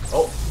boxes.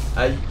 Oh,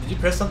 did you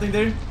press something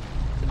there?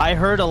 I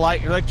heard a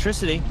light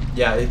electricity.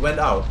 Yeah, it went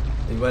out.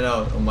 It went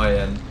out on my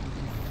end.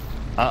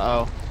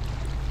 Uh-oh.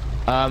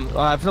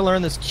 I have to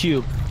learn this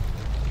cube.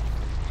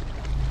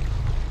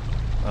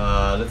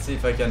 Let's see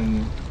if I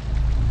can...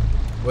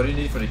 What do you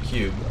need for the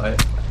cube?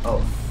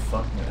 Oh,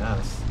 fuck my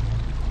ass.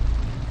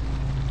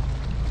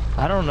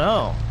 I don't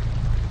know.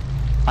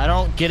 I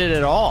don't get it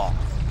at all.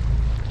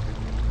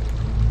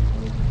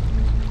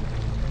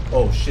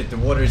 Oh shit, the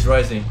water is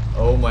rising.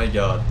 Oh my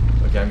god.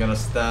 Okay, I'm gonna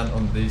stand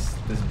on this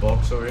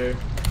box over here.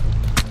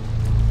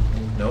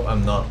 No,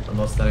 I'm not. I'm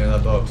not standing on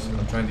that box.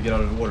 I'm trying to get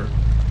out of the water.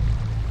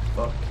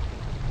 Fuck.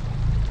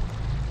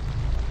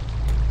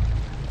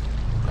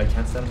 I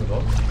can't stand on the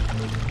box.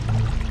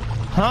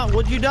 Huh?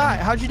 What'd you die?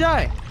 How'd you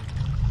die?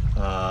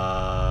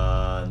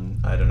 I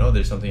don't know.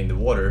 There's something in the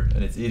water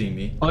and it's eating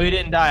me. Oh, you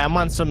didn't die. I'm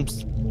on some...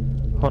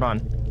 Hold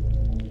on.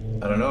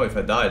 I don't know if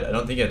I died. I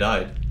don't think I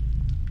died.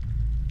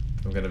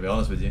 I'm gonna be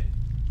honest with you.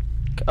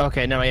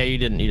 Okay, no, yeah, you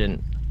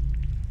didn't.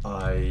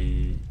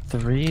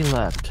 3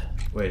 left.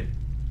 Wait,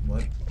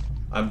 what?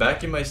 I'm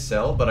back in my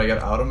cell, but I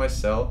got out of my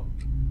cell.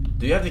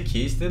 Do you have the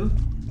key still?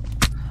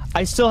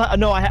 I still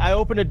no, I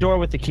opened a door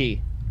with the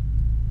key.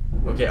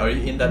 Okay, are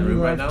you in that room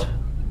right now?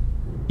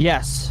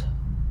 Yes.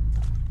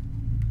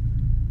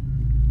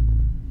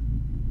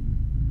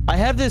 I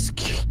have this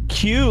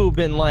cube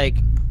and like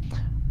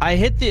I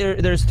hit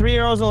there's 3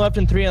 arrows on the left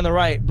and 3 on the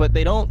right, but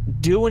they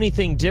don't do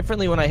anything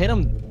differently when I hit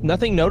them.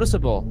 Nothing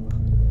noticeable.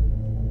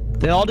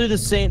 They all do the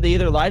same. They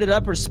either light it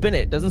up or spin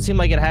it. Doesn't seem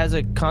like it has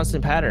a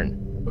constant pattern.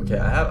 Okay,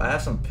 I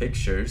have some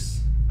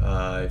pictures.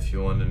 If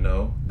you want to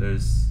know,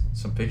 there's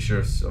some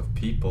pictures of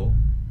people.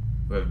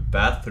 We have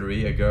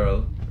Bathory, a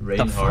girl,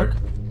 Reinhardt.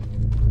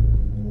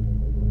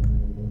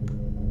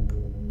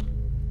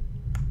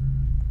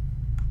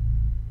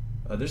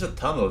 There's a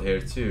tunnel here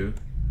too,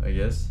 I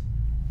guess.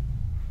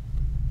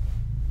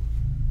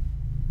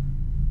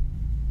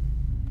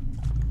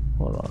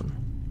 Hold on.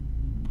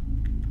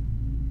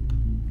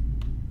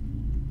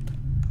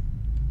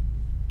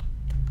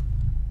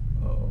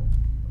 Oh,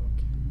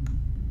 okay.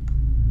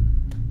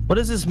 What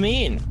does this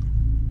mean?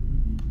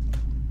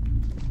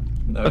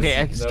 No,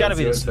 Okay, it's gotta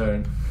be your this.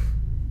 turn.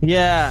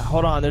 Yeah,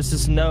 hold on. There's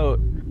this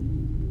note.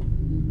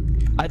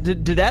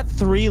 Did that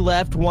 3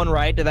 left, 1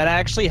 right? Did that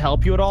actually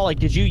help you at all? Like,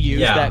 did you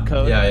use that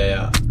code?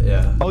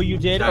 Yeah. Oh, you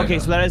did? Kinda. Okay,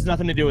 so that has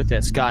nothing to do with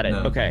this. Got it.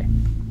 No. Okay.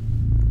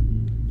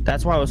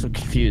 That's why I was so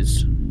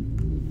confused.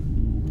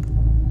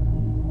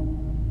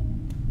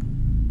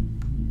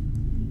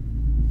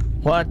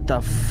 What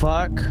the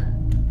fuck?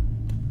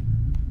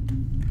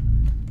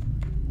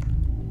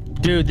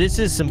 Dude, this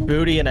is some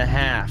booty and a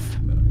half.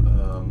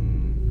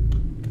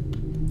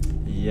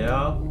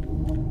 Yeah.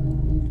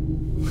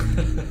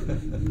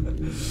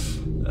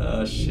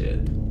 Oh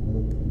shit.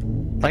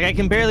 Like, I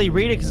can barely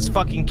read it because it's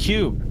fucking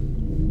cube.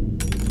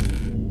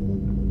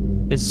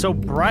 It's so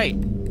bright.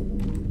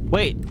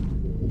 Wait.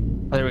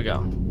 Oh, there we go.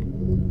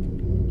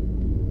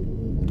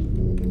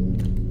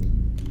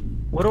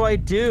 What do I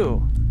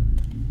do?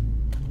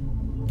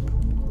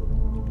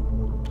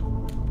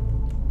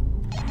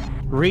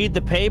 Read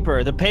the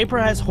paper. The paper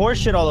has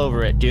horseshit all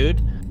over it, dude.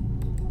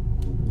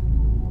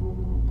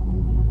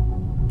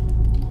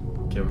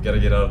 Okay, we gotta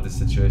get out of this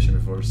situation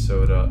before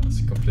Soda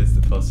completes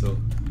the puzzle.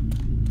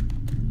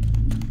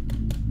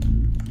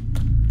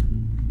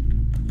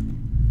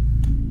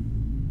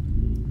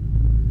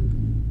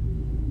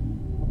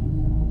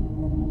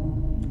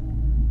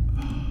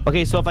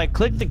 Okay, so if I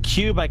click the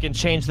cube, I can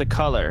change the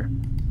color.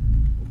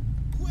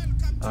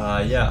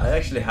 Yeah, I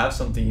actually have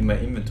something in my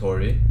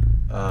inventory.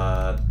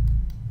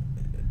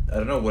 I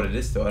don't know what it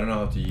is though. I don't know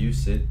how to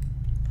use it.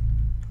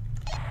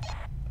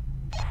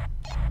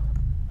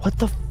 What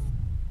the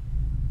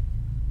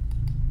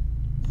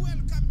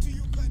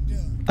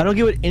I don't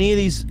get what any of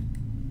these...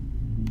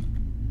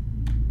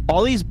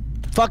 All these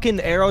fucking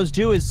arrows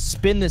do is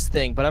spin this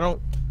thing, but I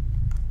don't...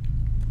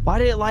 Why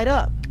did it light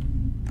up?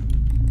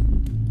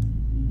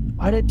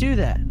 Why did it do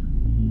that?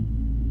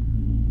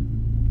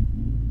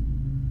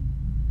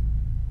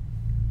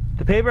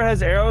 The paper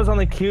has arrows on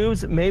the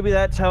cubes. Maybe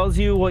that tells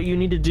you what you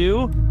need to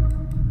do.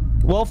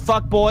 Well,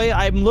 fuck boy,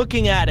 I'm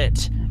looking at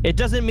it. It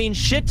doesn't mean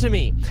shit to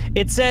me.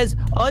 It says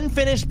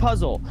unfinished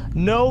puzzle.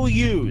 No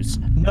use.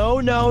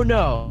 No, no,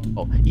 no.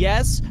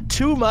 Yes,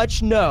 too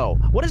much no.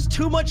 What does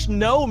too much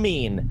no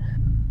mean?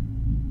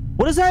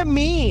 What does that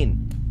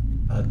mean?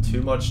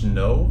 Too much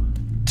no?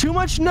 Too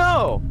much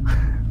no.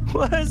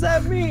 What does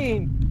that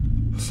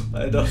mean?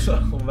 I don't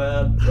know,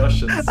 man.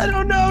 Russians. I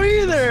don't know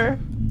either.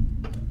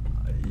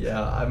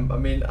 Yeah, I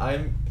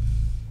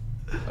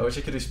wish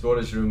I could explore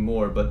this room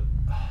more, but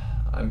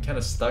I'm kind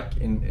of stuck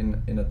in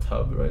a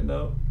tub right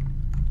now.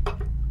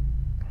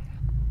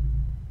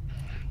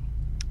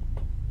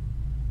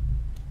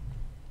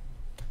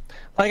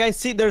 Like, I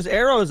see there's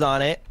arrows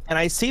on it, and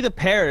I see the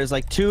pairs,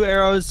 like 2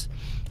 arrows,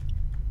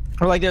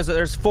 or like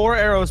there's 4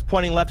 arrows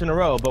pointing left in a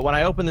row. But when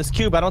I open this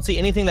cube, I don't see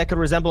anything that could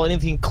resemble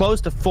anything close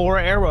to 4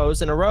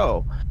 arrows in a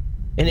row,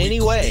 in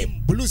any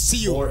way.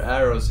 4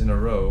 arrows in a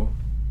row.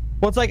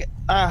 Well, it's like,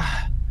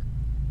 I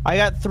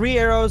got 3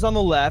 arrows on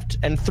the left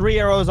and 3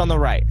 arrows on the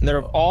right, and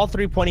they're all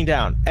 3 pointing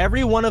down.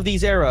 Every one of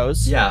these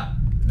arrows, yeah,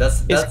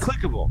 that's is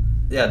clickable.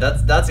 Yeah,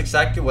 that's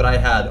exactly what I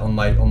had on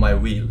my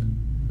wheel.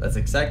 That's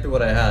exactly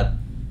what I had.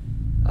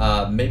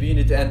 Maybe you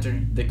need to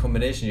enter the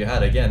combination you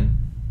had again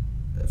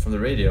from the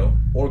radio,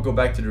 or go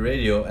back to the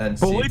radio and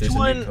see if there's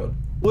a new code.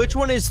 Which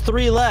one is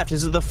 3 left?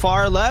 Is it the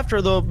far left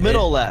or the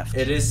middle left?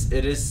 It is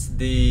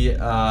the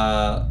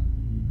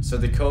so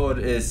the code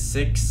is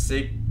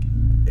 66.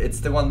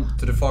 It's the one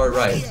to the far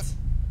right.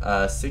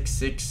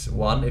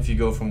 661 if you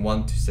go from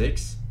 1 to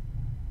 6.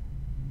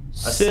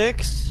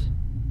 6.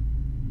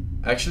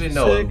 Actually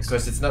no, 6.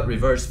 because it's not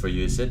reversed for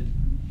you, is it?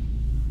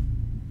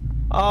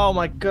 Oh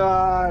my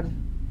god.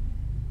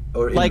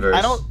 Or Like,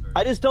 inverse.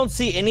 I just don't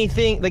see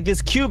anything. Like,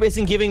 this cube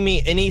isn't giving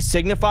me any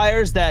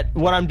signifiers that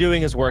what I'm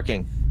doing is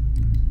working.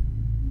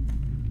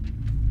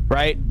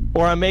 Right?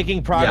 Or I'm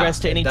making progress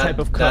to any type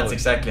of code. That's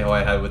exactly how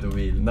I had with the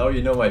wheel. Now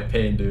you know my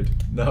pain, dude.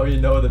 Now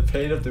you know the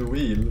pain of the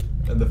wheel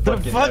and the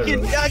fucking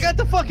arrows. I got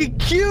the fucking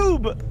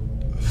cube!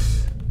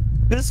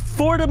 This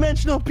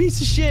 4-dimensional piece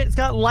of shit. It's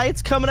got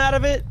lights coming out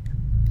of it.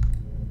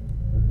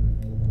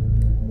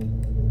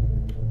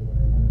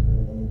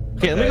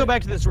 Okay, let me go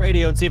back to this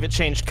radio and see if it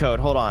changed code.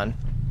 Hold on.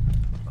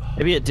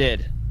 Maybe it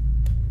did.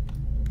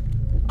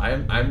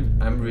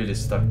 I'm really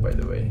stuck, by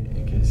the way,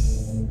 in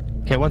case.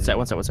 Okay, one sec.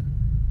 What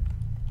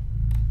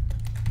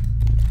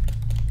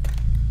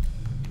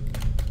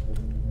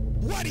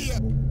are you?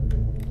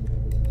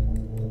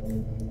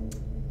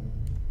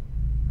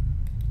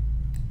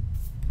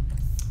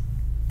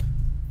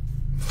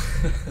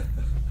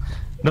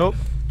 Nope.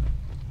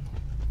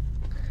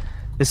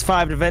 This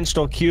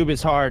 5-dimensional cube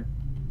is hard.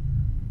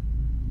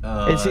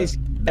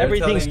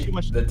 Everything's too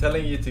much. They're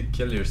telling you to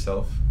kill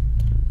yourself.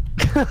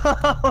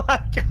 Oh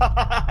my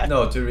god.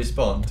 No, to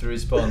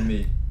respawn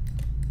me.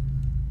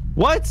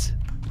 What?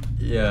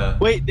 Yeah.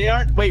 Wait, they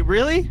aren't. Wait,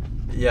 really?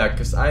 Yeah,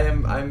 cause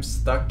I'm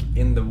stuck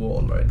in the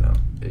wall right now,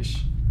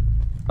 ish.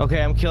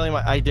 Okay, I'm killing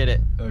my. I did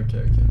it.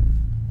 Okay.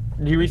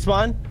 Do you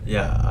respawn?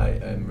 Yeah,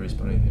 I'm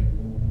respawning here.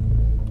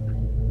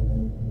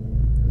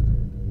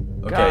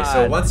 Okay,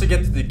 so God. once you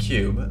get to the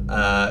cube,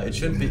 it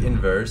shouldn't be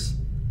inverse.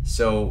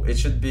 So it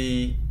should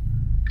be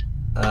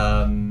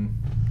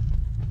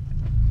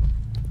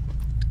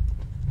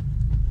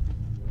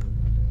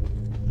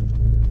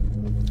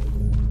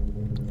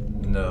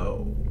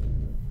no.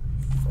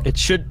 It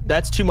should.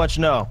 That's too much.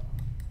 No.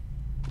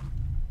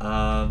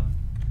 I'm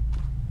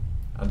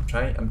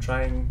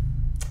trying.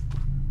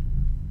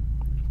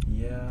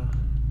 Yeah,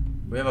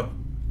 we have a.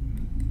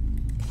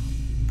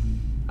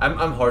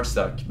 I'm hard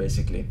stuck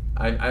basically.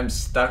 I'm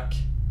stuck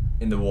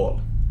in the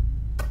wall.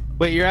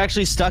 Wait, you're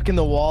actually stuck in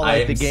the wall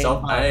like the game.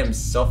 I am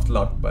soft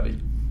locked, buddy.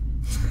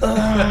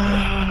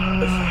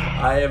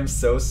 I am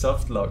so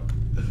soft locked.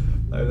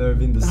 I've never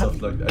been this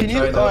soft locked. Can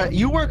you?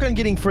 You work on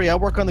getting free. I'll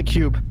work on the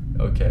cube.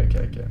 Okay.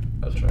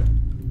 I'll try.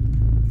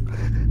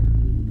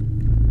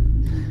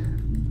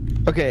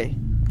 Okay,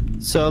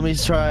 so let me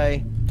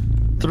try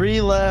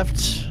 3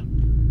 left.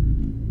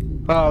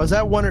 Oh, is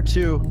that 1 or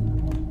 2?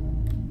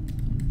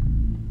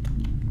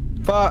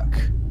 Fuck.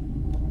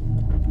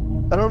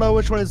 I don't know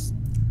which one is.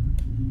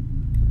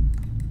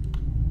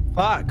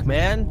 Fuck,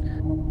 man.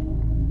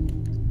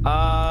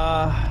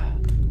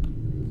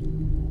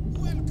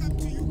 Welcome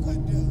to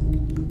Uganda.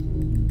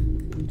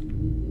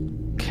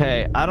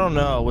 Okay, I don't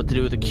know what to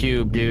do with the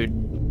cube, dude.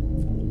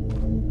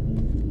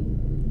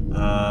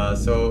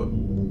 So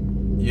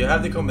you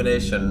have the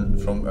combination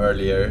from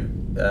earlier.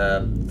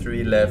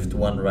 3 left,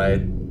 1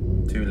 right,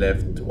 2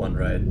 left, 1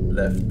 right,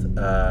 left.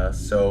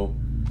 So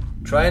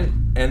try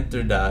and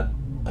enter that.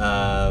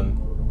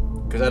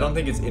 Because I don't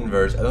think it's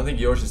inverse. I don't think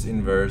yours is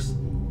inverse.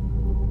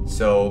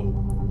 So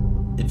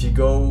if you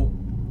go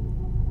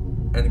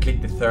and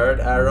click the 3rd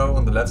arrow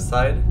on the left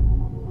side,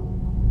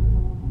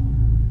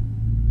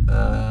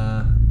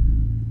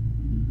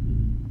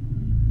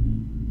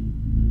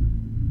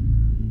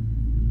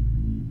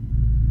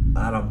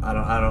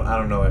 I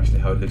don't know actually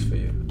how it looks for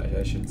you.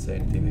 I shouldn't say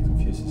anything that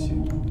confuses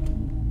you.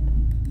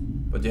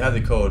 But you have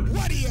the code.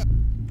 Warrior.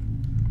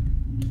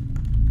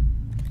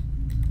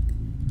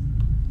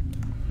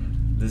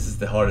 This is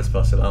the hardest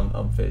puzzle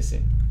I'm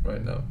facing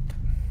right now.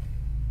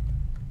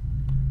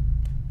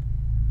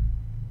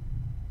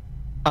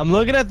 I'm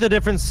looking at the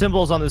different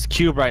symbols on this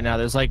cube right now.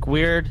 There's like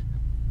weird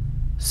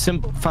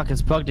symbol. Fuck,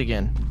 it's bugged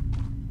again.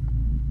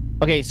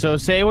 Okay, so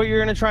say what you're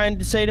gonna try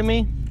and say to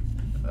me.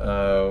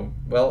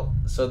 Well,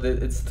 so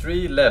it's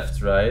 3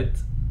 left, right?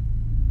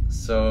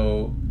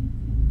 So,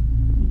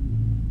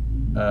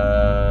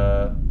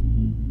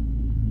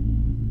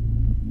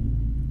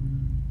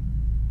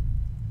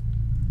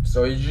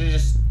 so you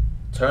just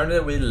turn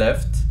the wheel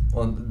left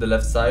on the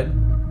left side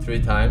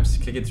 3 times,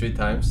 click it 3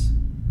 times,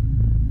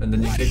 and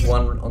then you click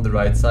 1 on the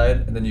right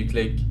side, and then you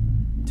click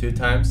 2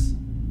 times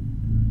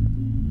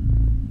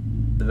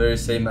the very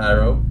same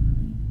arrow,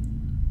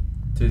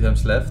 2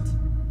 times left,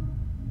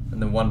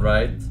 and then 1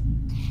 right.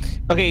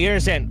 Okay, you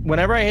understand?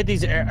 Whenever I hit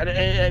these,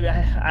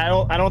 I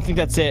don't think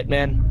that's it,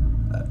 man.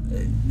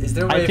 Is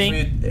there a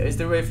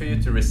way for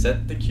you to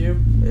reset the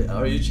cube?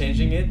 Are you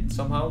changing it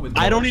somehow with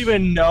I don't doors?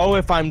 even know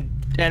if I'm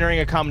entering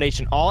a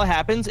combination. All that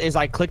happens is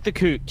I click the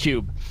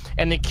cube,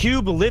 and the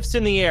cube lifts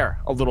in the air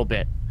a little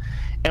bit.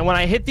 And when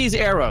I hit these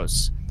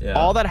arrows,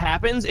 all that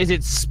happens is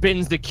it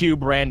spins the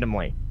cube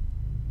randomly.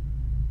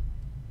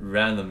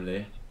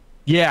 Randomly?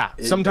 Yeah,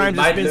 sometimes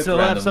it spins to the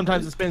left,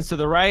 sometimes it spins to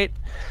the right.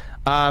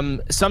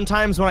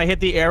 Sometimes when I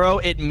hit the arrow,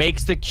 it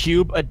makes the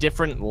cube a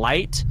different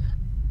light.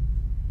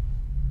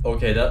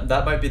 Okay,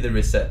 that might be the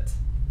reset.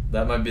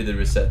 That might be the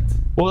reset.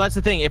 Well, that's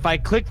the thing. If I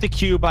click the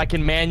cube, I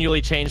can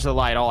manually change the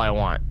light all I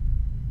want.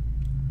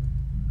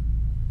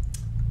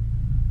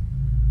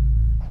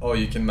 Oh,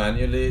 you can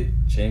manually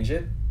change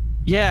it?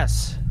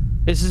 Yes.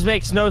 This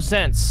makes no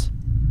sense.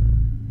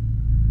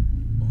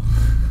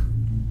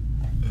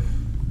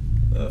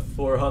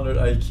 400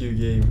 IQ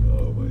game.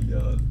 Oh my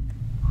god.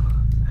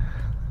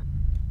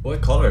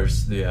 What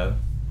colors do you have?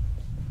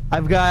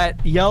 I've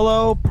got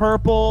yellow,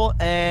 purple,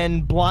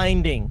 and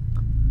blinding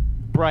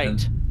bright.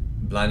 And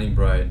blinding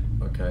bright.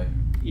 Okay.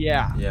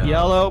 Yeah.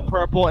 Yellow,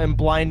 purple, and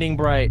blinding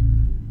bright.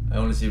 I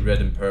only see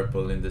red and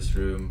purple in this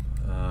room,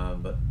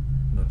 but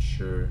not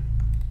sure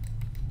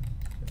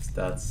if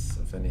that's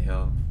of any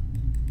help.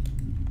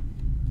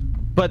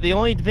 But the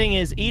only thing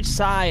is, each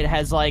side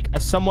has like a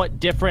somewhat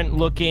different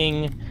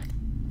looking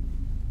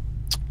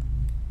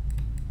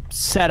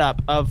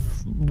setup of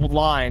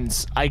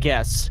lines, I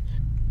guess.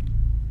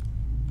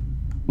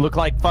 Look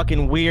like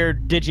fucking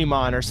weird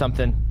Digimon or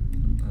something.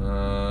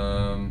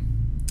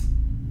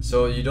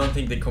 So you don't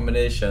think the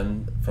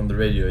combination from the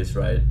radio is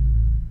right?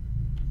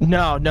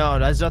 No,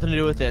 that has nothing to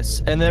do with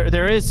this. And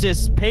there is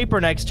this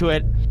paper next to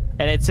it,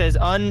 and it says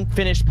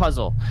unfinished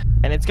puzzle.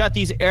 And it's got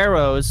these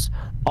arrows.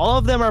 All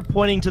of them are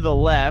pointing to the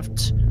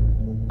left.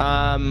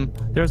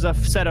 There's a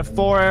set of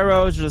 4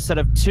 arrows, there's a set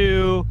of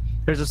 2,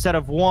 there's a set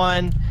of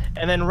 1,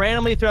 and then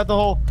randomly throughout the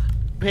whole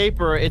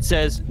paper it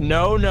says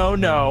no, no,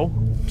 no.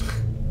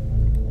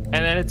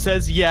 And then it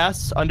says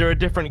yes under a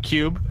different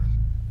cube.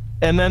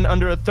 And then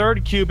under a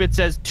 3rd cube it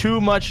says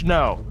too much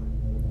no.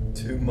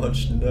 Too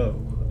much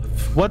no.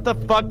 What the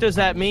fuck does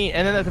that mean?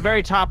 And then at the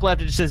very top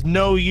left, it just says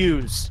no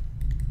use.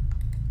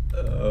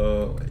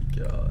 Oh my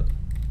god.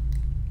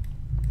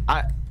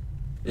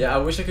 Yeah, I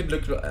wish I could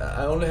look.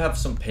 I only have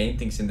some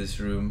paintings in this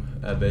room,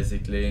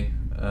 basically.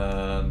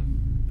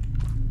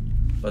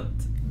 But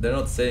they're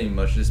not saying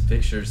much, just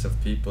pictures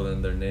of people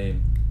and their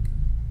name.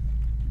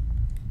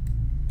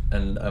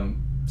 And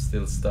I'm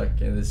still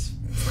stuck in this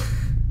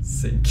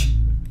sink.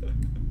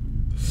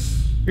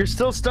 You're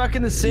still stuck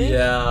in the sink?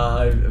 Yeah,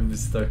 I've been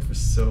stuck for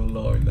so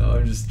long now.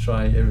 I'm just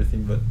trying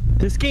everything, but...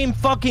 This game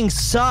fucking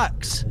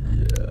sucks.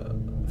 Yeah.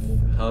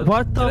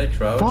 What the Can I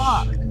crouch?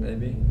 fuck?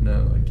 Maybe?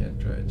 No, I can't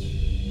crouch.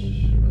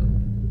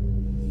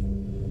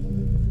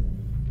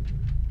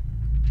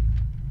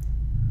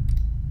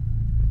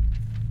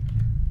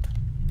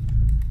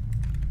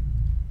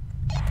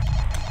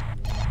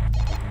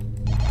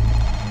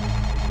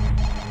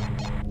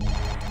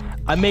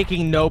 I'm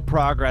making no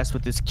progress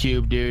with this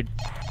cube, dude.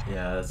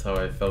 Yeah, that's how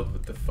I felt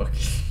with the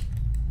fucking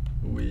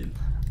wheel.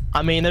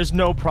 I mean, there's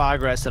no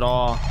progress at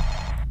all.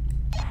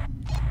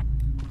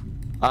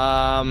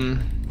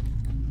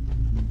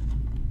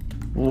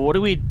 What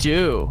do we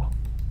do?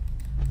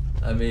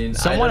 I mean,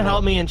 Someone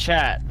help me in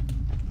chat.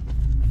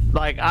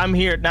 Like, I'm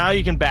here. Now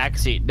you can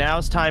backseat. Now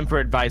it's time for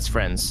advice,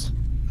 friends.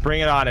 Bring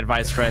it on,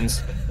 advice,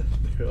 friends.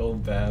 They're all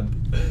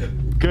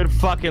banned. Good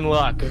fucking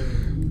luck.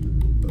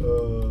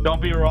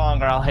 Don't be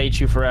wrong or I'll hate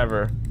you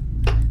forever.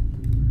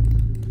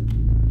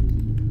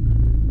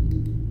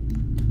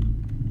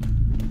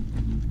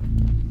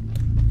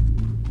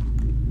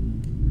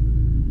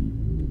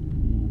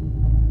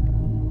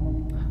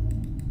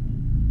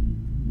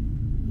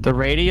 The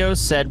radio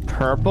said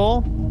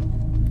purple?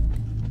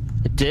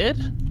 It did?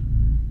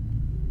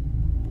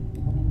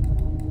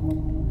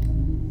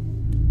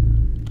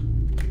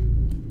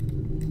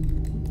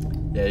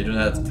 Yeah, you don't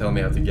have to tell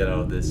me how to get out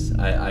of this.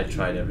 I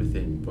tried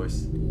everything,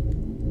 boys.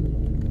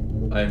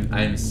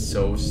 I'm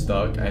so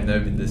stuck. I've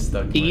never been this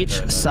stuck. Each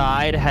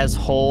side has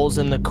holes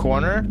in the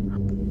corner?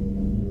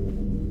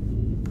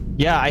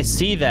 Yeah, I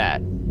see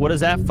that. What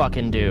does that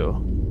fucking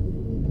do?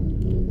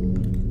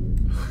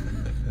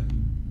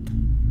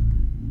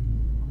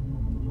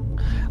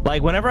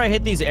 Like, whenever I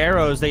hit these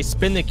arrows, they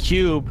spin the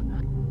cube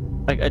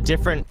like a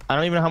different... I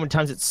don't even know how many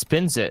times it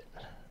spins it.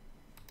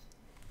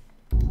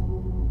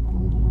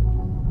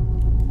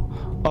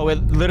 Oh, it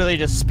literally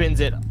just spins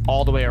it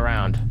all the way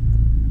around.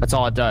 That's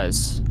all it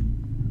does.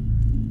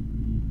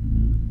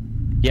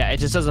 Yeah, it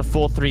just does a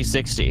full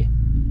 360.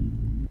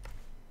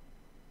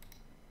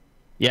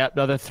 Yep,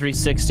 another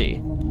 360.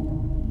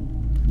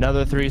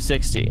 Another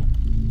 360.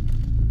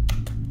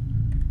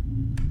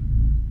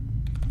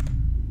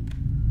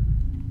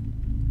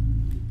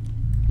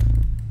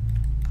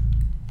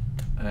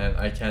 And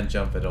I can't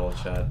jump at all,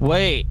 Chad.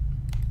 Wait.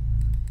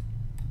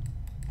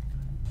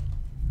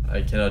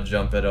 I cannot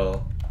jump at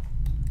all.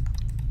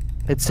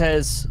 It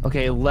says,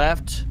 okay,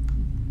 left.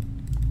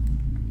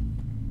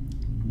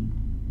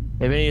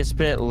 Maybe I need to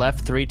spin it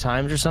left 3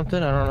 times or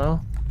something. I don't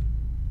know.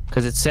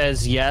 Because it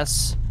says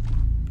yes.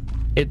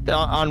 It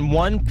on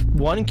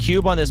one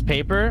cube on this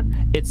paper,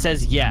 it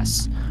says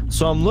yes.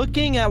 So I'm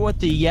looking at what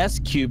the yes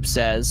cube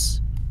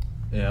says.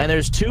 Yeah. And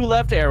there's 2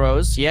 left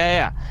arrows.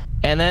 Yeah.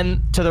 And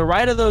then to the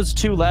right of those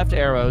 2 left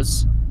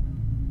arrows,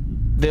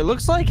 there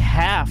looks like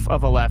half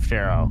of a left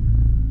arrow.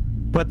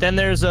 But then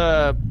there's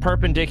a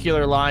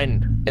perpendicular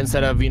line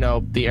instead of, you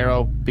know, the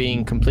arrow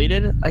being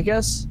completed, I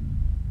guess.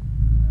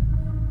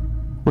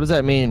 What does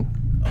that mean?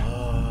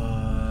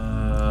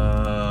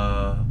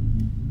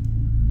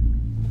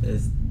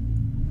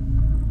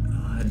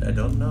 I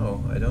don't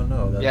know. I don't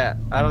know. Yeah,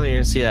 I don't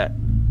even see that.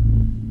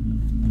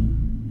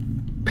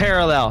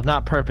 Parallel,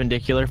 not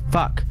perpendicular.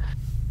 Fuck.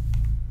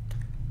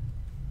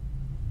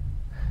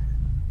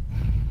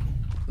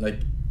 Like,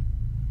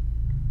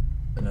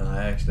 no,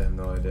 I actually have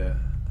no idea.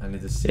 I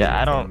need to see.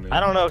 Yeah, I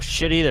don't know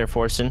shit either,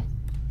 Forsen.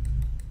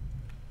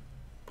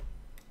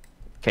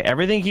 Okay,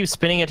 everything keeps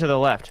spinning it to the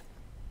left.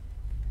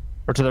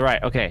 Or to the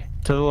right. Okay,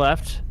 to the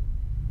left.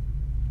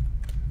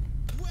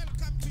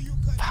 Welcome to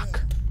Ukraine.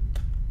 Fuck.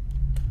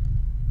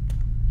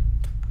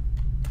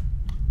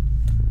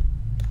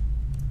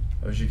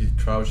 I wish you could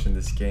crouch in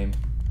this game.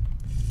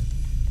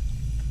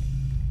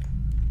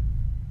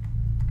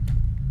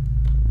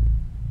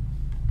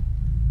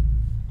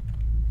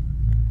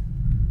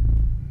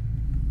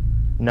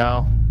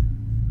 No.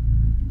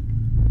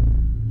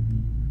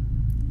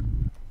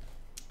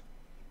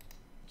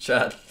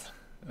 Chat.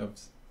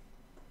 Oops.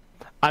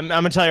 I'm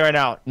gonna tell you right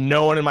now,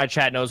 no one in my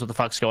chat knows what the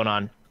fuck's going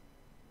on.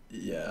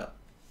 Yeah.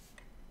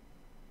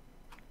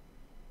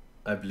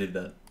 I believe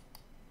that.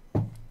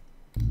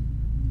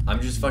 I'm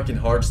just fucking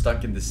hard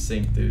stuck in the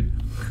sink, dude.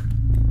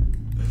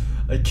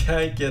 I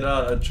can't get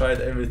out. I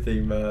tried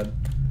everything, man.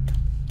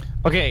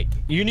 Okay,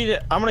 you need to...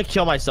 I'm gonna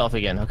kill myself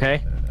again,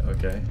 okay?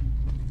 Okay.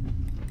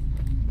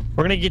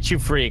 We're gonna get you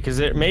free,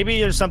 because maybe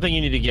there's something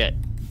you need to get.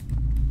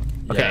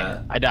 Okay,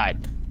 Yeah. I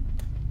died.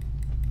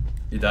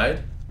 You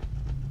died?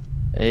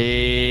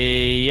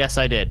 Yes,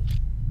 I did.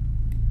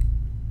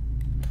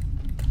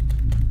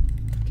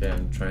 Okay,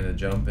 I'm trying to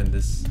jump in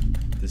this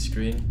the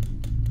screen.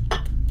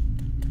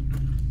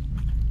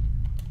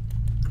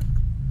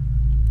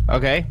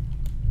 Okay.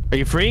 Are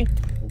you free?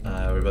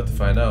 We're about to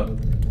find out.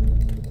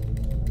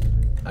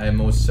 I am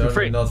most certainly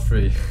free. not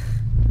free.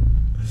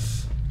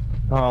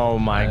 Oh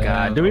my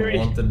god. Do we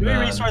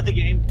restart the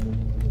game?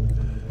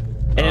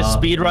 And it's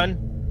speed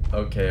run?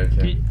 Okay,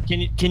 okay.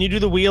 Can you do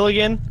the wheel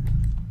again?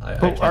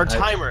 Our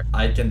timer.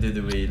 I can do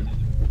the wheel.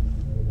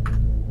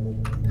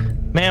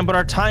 Man, but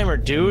our timer,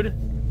 dude.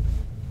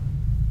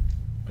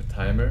 A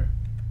timer?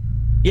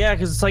 Yeah,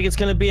 because it's like it's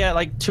gonna be at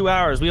like 2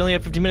 hours. We only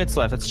have 50 minutes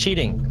left. That's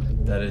cheating.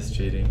 That is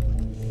cheating.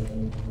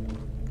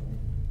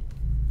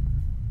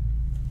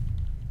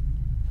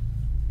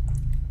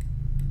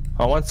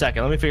 Oh, 1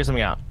 second. Let me figure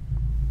something out.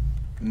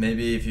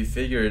 Maybe if you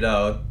figure it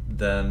out,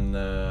 then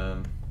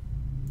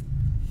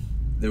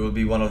there will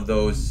be one of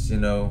those, you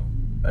know,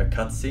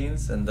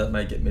 cutscenes, and that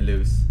might get me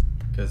loose.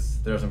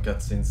 Because there are some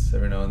cutscenes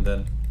every now and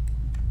then.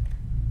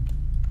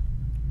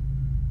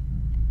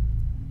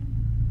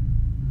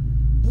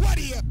 What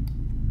are you?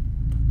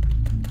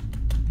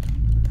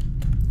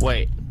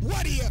 Wait.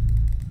 What are you?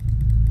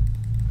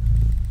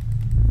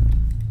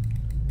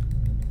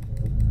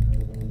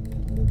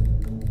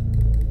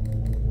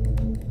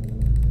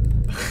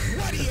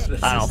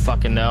 I don't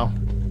fucking know.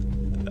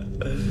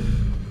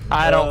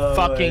 I don't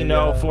fucking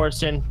know,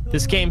 Forsen.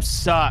 This game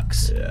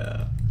sucks.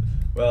 Yeah.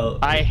 Well,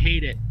 I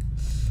hate it.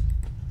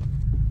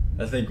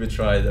 I think we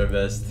tried our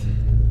best.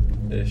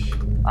 Ish.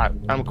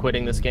 I'm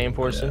quitting this game,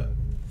 Forsen. Yeah.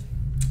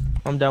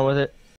 I'm done with it.